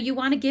fair. You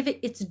want to give it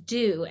its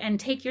due and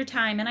take your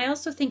time. And I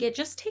also think it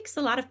just takes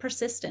a lot of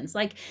persistence,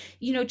 like,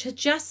 to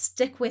just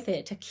stick with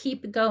it, to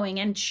keep going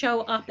and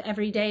show up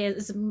every day,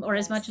 as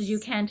much as you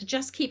can, to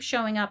just keep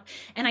showing up.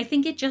 And I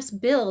think it just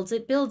builds,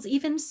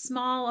 even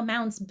small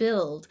amounts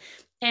build.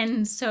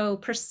 And so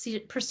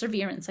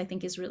perseverance, I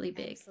think, is really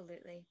big.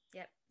 Absolutely.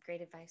 Yep.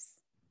 Great advice.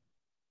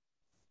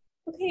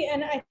 Okay,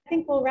 and I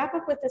think we'll wrap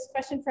up with this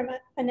question from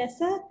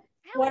Anissa.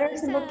 What are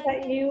some books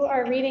that you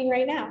are reading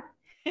right now?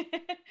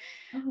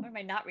 What am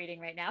I not reading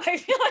right now? I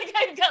feel like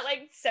I've got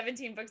like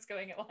 17 books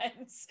going at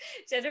once.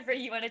 Jennifer,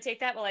 you want to take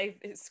that while I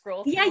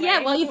scroll through?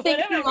 Yeah, while you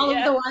think through all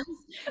of the ones.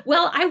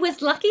 Well, I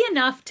was lucky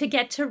enough to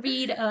get to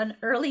read an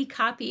early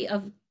copy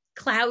of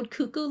Cloud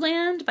Cuckoo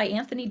Land by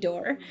Anthony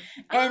Doerr,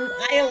 and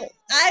I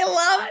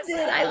loved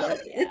it. I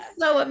loved it. It's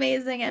so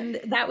amazing, and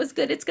that was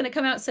good. It's going to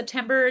come out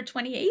September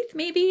 28th,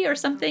 maybe, or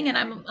something. And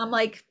I'm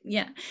like,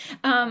 yeah.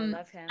 I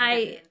love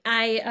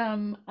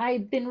him.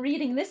 I've been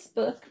reading this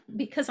book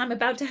because I'm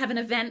about to have an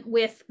event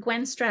with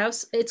Gwen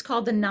Strauss. It's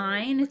called The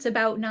Nine. It's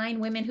about 9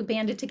 women who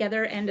banded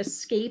together and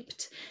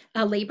escaped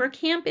a labor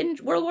camp in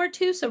World War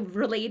II. So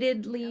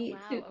relatedly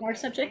to our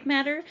subject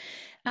matter.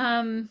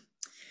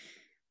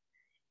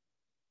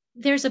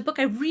 There's a book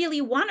I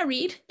really want to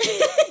read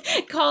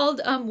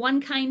called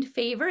One Kind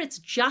Favor. It's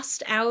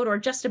just out or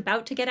just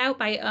about to get out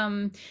by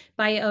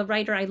a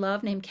writer I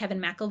love named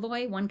Kevin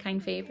McElvoy, One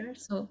Kind Favor.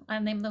 So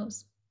I'll name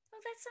those. Oh,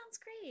 that sounds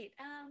great.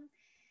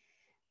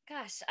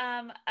 Gosh,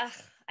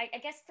 I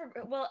guess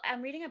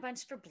I'm reading a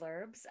bunch for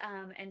blurbs.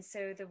 And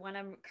so the one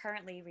I'm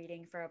currently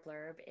reading for a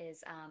blurb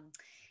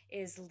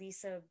is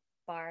Lisa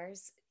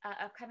Barr's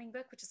upcoming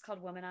book, which is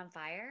called Woman on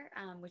Fire,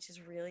 which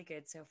is really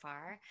good so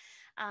far.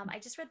 I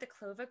just read the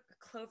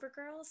Clover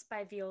Girls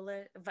by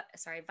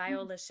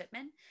Viola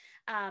Shipman,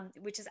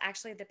 which is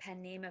actually the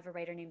pen name of a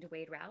writer named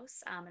Wade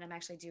Rouse. And I'm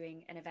actually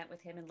doing an event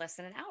with him in less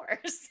than an hour.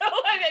 So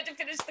I had to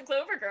finish the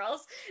Clover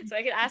Girls so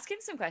I could ask him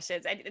some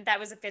questions. That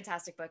was a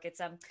fantastic book. It's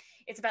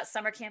about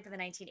summer camp in the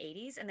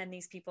 1980s. And then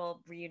these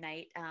people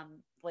reunite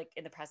like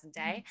in the present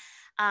day.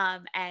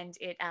 And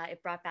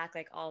it brought back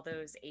like all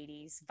those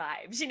 80s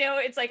vibes,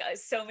 it's like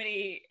so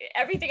many,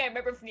 everything I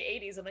remember from the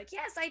 80s. I'm like,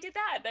 yes, I did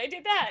that.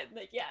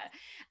 Like,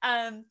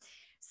 yeah.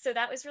 So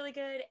that was really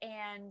good.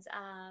 And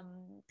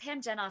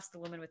Pam Jenoff's The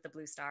Woman with the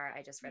Blue Star,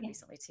 I just read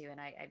recently too.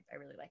 And I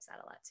really liked that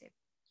a lot too.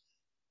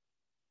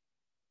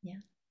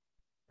 Yeah.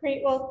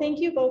 Great. Well, thank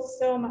you both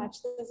so much.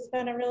 This has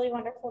been a really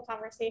wonderful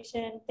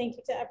conversation. Thank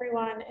you to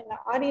everyone in the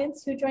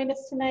audience who joined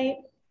us tonight.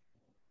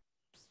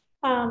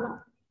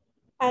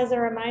 As a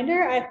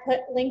reminder, I've put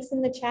links in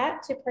the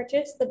chat to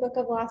purchase the Book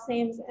of Lost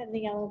Names and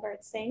The Yellow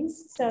Bird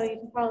Sings. So you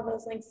can follow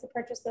those links to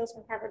purchase those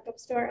from Harvard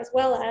Bookstore, as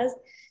well as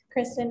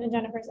Kristin and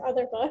Jennifer's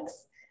other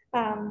books.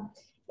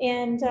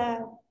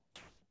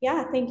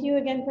 Yeah, thank you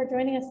again for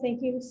joining us.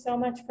 Thank you so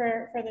much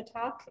for the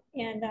talk.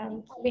 And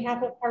on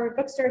behalf of Harvard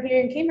Bookstore here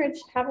in Cambridge,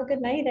 have a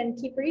good night and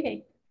keep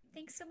reading.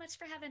 Thanks so much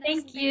for having us.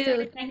 Thank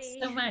you. Thanks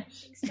so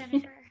much. Thanks,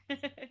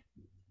 Jennifer.